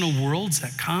relational worlds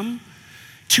that come.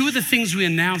 2 of the things we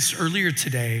announced earlier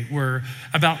today were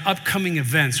about upcoming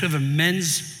events. We have a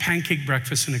men's pancake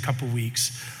breakfast in a couple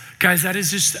weeks. Guys, that is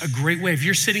just a great way. If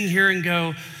you're sitting here and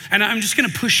go, and I'm just gonna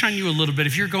push on you a little bit.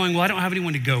 If you're going, well, I don't have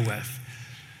anyone to go with.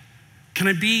 Can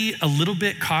I be a little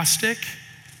bit caustic?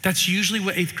 That's usually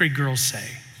what 8th grade girls say.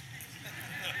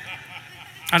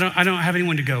 I don't have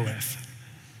anyone to go with.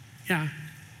 Yeah,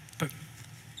 but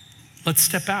let's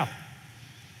step out.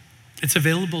 It's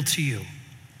available to you.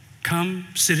 Come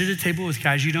sit at a table with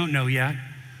guys you don't know yet.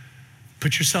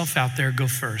 Put yourself out there, go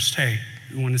first. Hey,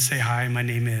 you wanna say hi, my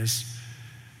name is.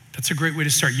 That's a great way to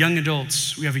start. Young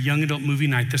adults, we have a young adult movie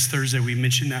night this Thursday. We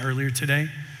mentioned that earlier today.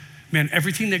 Man,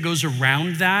 everything that goes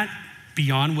around that,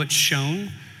 beyond what's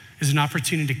shown, is an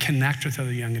opportunity to connect with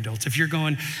other young adults. If you're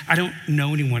going, I don't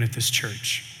know anyone at this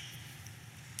church,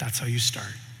 that's how you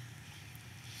start.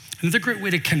 Another great way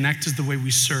to connect is the way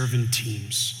we serve in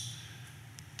teams.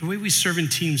 The way we serve in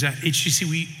teams at HGC,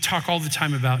 we talk all the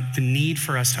time about the need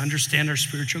for us to understand our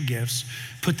spiritual gifts,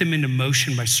 put them into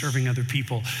motion by serving other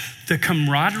people. The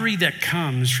camaraderie that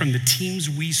comes from the teams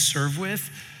we serve with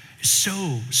is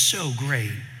so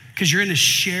great, because you're in a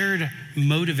shared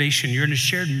motivation, you're in a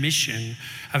shared mission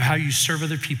of how you serve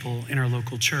other people in our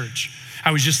local church. I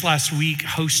was just last week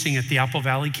hosting at the Apple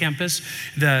Valley campus.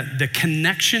 The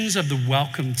connections of the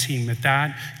welcome team at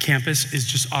that campus is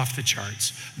just off the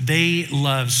charts. They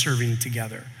love serving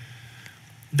together.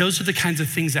 Those are the kinds of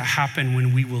things that happen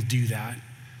when we will do that.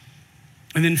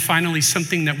 And then finally,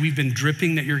 something that we've been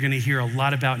dripping that you're gonna hear a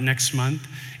lot about next month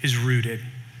is Rooted.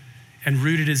 And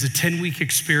Rooted is a 10-week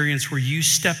experience where you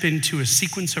step into a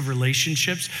sequence of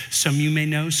relationships. Some you may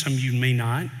know, some you may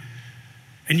not.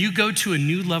 And you go to a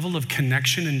new level of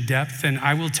connection and depth. And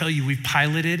I will tell you, we've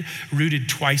piloted Rooted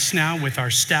twice now with our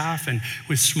staff and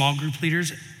with small group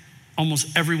leaders.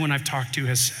 Almost everyone I've talked to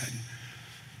has said,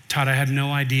 Todd, I had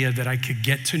no idea that I could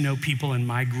get to know people in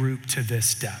my group to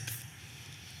this depth.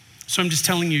 So I'm just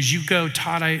telling you, as you go,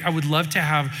 Todd, I would love to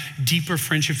have deeper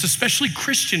friendships, especially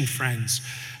Christian friends.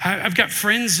 I've got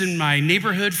friends in my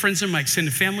neighborhood, friends in my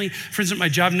extended family, friends at my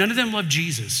job. None of them love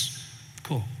Jesus.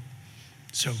 Cool.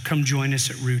 So come join us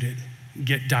at Rooted.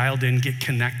 Get dialed in, get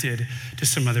connected to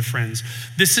some other friends.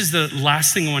 This is the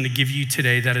last thing I want to give you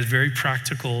today that is very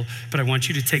practical, but I want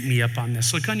you to take me up on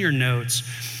this. Look on your notes,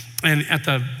 and at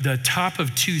the top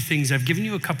of 2 things, I've given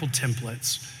you a couple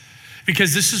templates.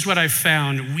 Because this is what I've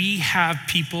found. We have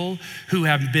people who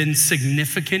have been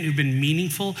significant, who've been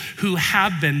meaningful, who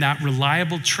have been that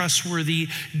reliable, trustworthy,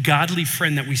 godly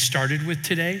friend that we started with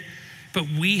today, but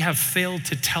we have failed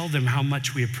to tell them how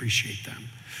much we appreciate them.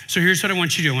 So here's what I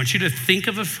want you to do. I want you to think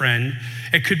of a friend.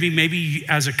 It could be maybe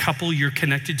as a couple, you're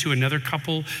connected to another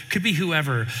couple, could be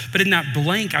whoever. But in that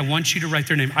blank, I want you to write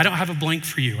their name. I don't have a blank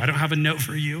for you. I don't have a note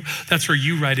for you. That's where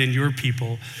you write in your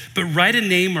people. But write a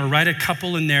name or write a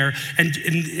couple in there and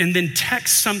then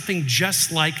text something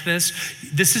just like this.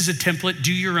 This is a template,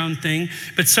 do your own thing.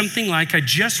 But something like, I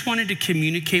just wanted to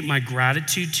communicate my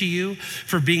gratitude to you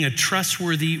for being a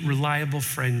trustworthy, reliable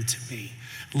friend to me.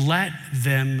 Let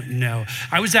them know.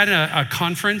 I was at a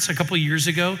conference a couple of years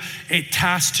ago,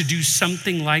 tasked to do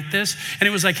something like this. And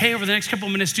it was like, hey, over the next couple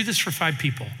of minutes, do this for 5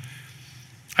 people.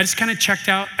 I just kind of checked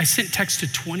out. I sent text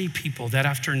to 20 people that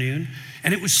afternoon.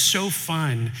 And it was so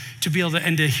fun to be able to,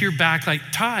 and to hear back like,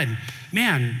 Todd,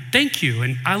 man, thank you.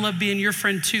 And I love being your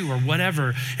friend too, or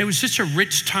whatever. It was such a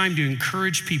rich time to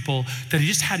encourage people that I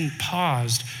just hadn't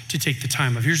paused to take the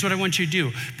time of. Here's what I want you to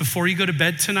do. Before you go to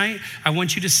bed tonight, I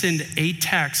want you to send a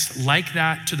text like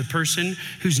that to the person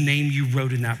whose name you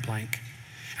wrote in that blank.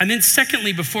 And then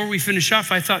secondly, before we finish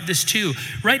off, I thought this too.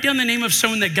 Write down the name of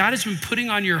someone that God has been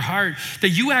putting on your heart that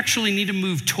you actually need to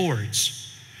move towards.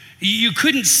 You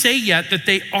couldn't say yet that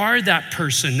they are that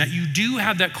person, that you do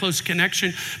have that close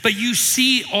connection, but you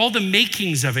see all the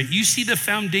makings of it. You see the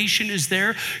foundation is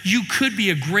there. You could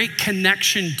be a great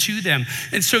connection to them.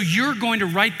 And so you're going to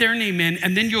write their name in,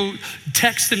 and then you'll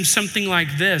text them something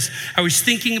like this. I was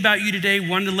thinking about you today,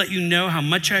 wanted to let you know how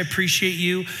much I appreciate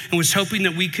you, and was hoping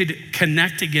that we could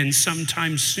connect again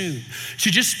sometime soon.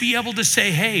 To just be able to say,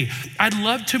 hey, I'd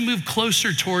love to move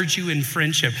closer towards you in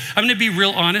friendship. I'm gonna be real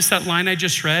honest, that line I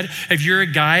just read, if you're a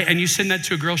guy and you send that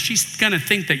to a girl, she's gonna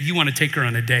think that you wanna take her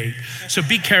on a date. So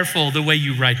be careful the way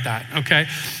you write that, okay?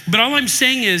 But all I'm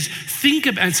saying is think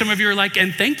about, and some of you are like,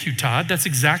 and thank you, Todd. That's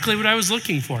exactly what I was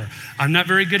looking for. I'm not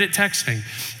very good at texting.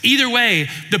 Either way,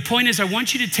 the point is I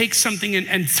want you to take something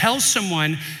and tell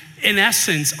someone, in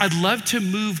essence, I'd love to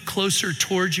move closer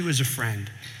towards you as a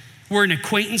friend. We're an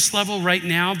acquaintance level right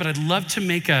now, but I'd love to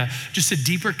make just a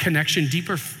deeper connection,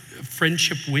 deeper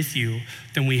friendship with you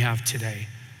than we have today.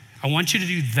 I want you to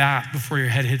do that before your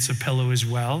head hits a pillow as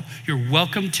well. You're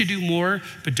welcome to do more,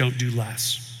 but don't do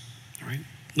less. All right,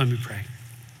 let me pray.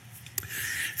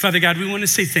 Father God, we want to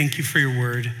say thank you for your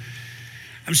word.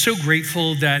 I'm so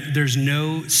grateful that there's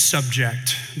no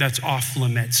subject that's off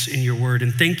limits in your word.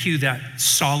 And thank you that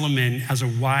Solomon, as a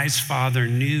wise father,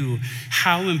 knew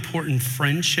how important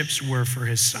friendships were for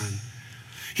his son.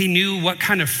 He knew what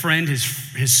kind of friend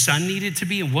his son needed to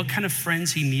be and what kind of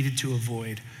friends he needed to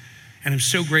avoid. And I'm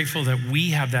so grateful that we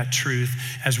have that truth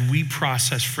as we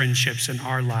process friendships in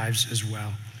our lives as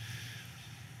well.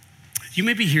 You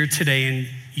may be here today and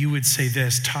you would say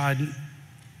this, Todd,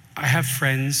 I have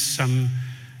friends, some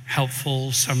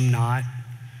helpful, some not,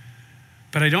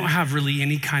 but I don't have really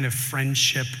any kind of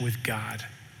friendship with God.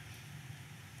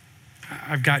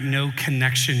 I've got no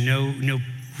connection, no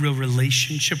real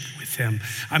relationship with him.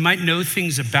 I might know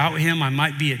things about him, I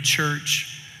might be at church,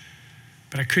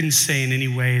 but I couldn't say in any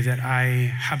way that I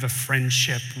have a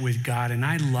friendship with God. And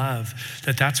I love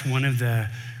that that's one of the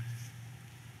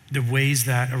ways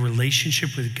that a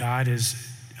relationship with God is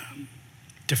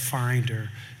defined or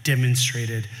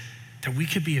demonstrated, that we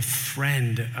could be a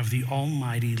friend of the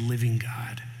almighty living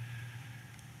God.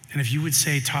 And if you would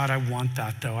say, Todd, I want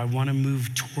that though, I want to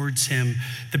move towards him,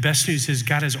 the best news is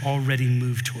God has already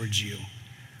moved towards you.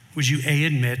 Would you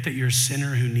admit that you're a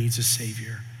sinner who needs a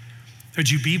savior? Would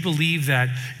you believe that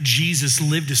Jesus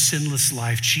lived a sinless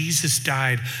life? Jesus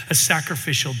died a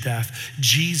sacrificial death.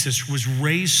 Jesus was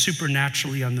raised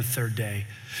supernaturally on the 3rd day.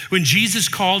 When Jesus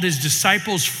called his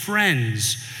disciples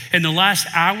friends in the last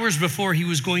hours before he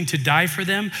was going to die for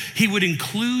them, he would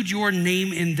include your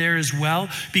name in there as well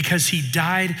because he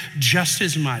died just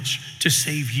as much to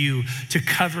save you, to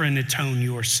cover and atone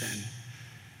your sin.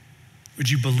 Would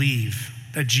you believe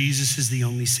that Jesus is the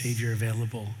only Savior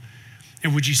available?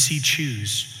 And would you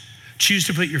choose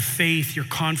to put your faith, your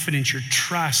confidence, your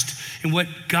trust in what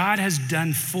God has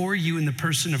done for you in the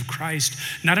person of Christ,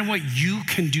 not in what you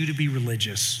can do to be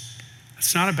religious.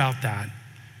 It's not about that.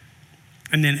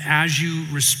 And then as you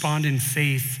respond in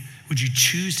faith, would you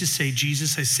choose to say,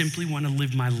 Jesus, I simply want to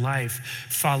live my life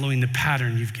following the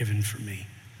pattern you've given for me.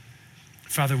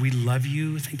 Father, we love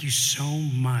you. Thank you so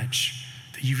much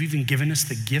that you've even given us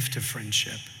the gift of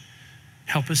friendship.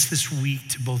 Help us this week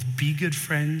to both be good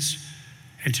friends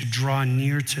and to draw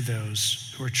near to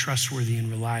those who are trustworthy and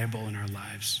reliable in our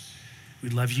lives. We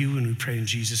love you and we pray in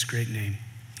Jesus' great name.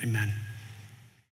 Amen.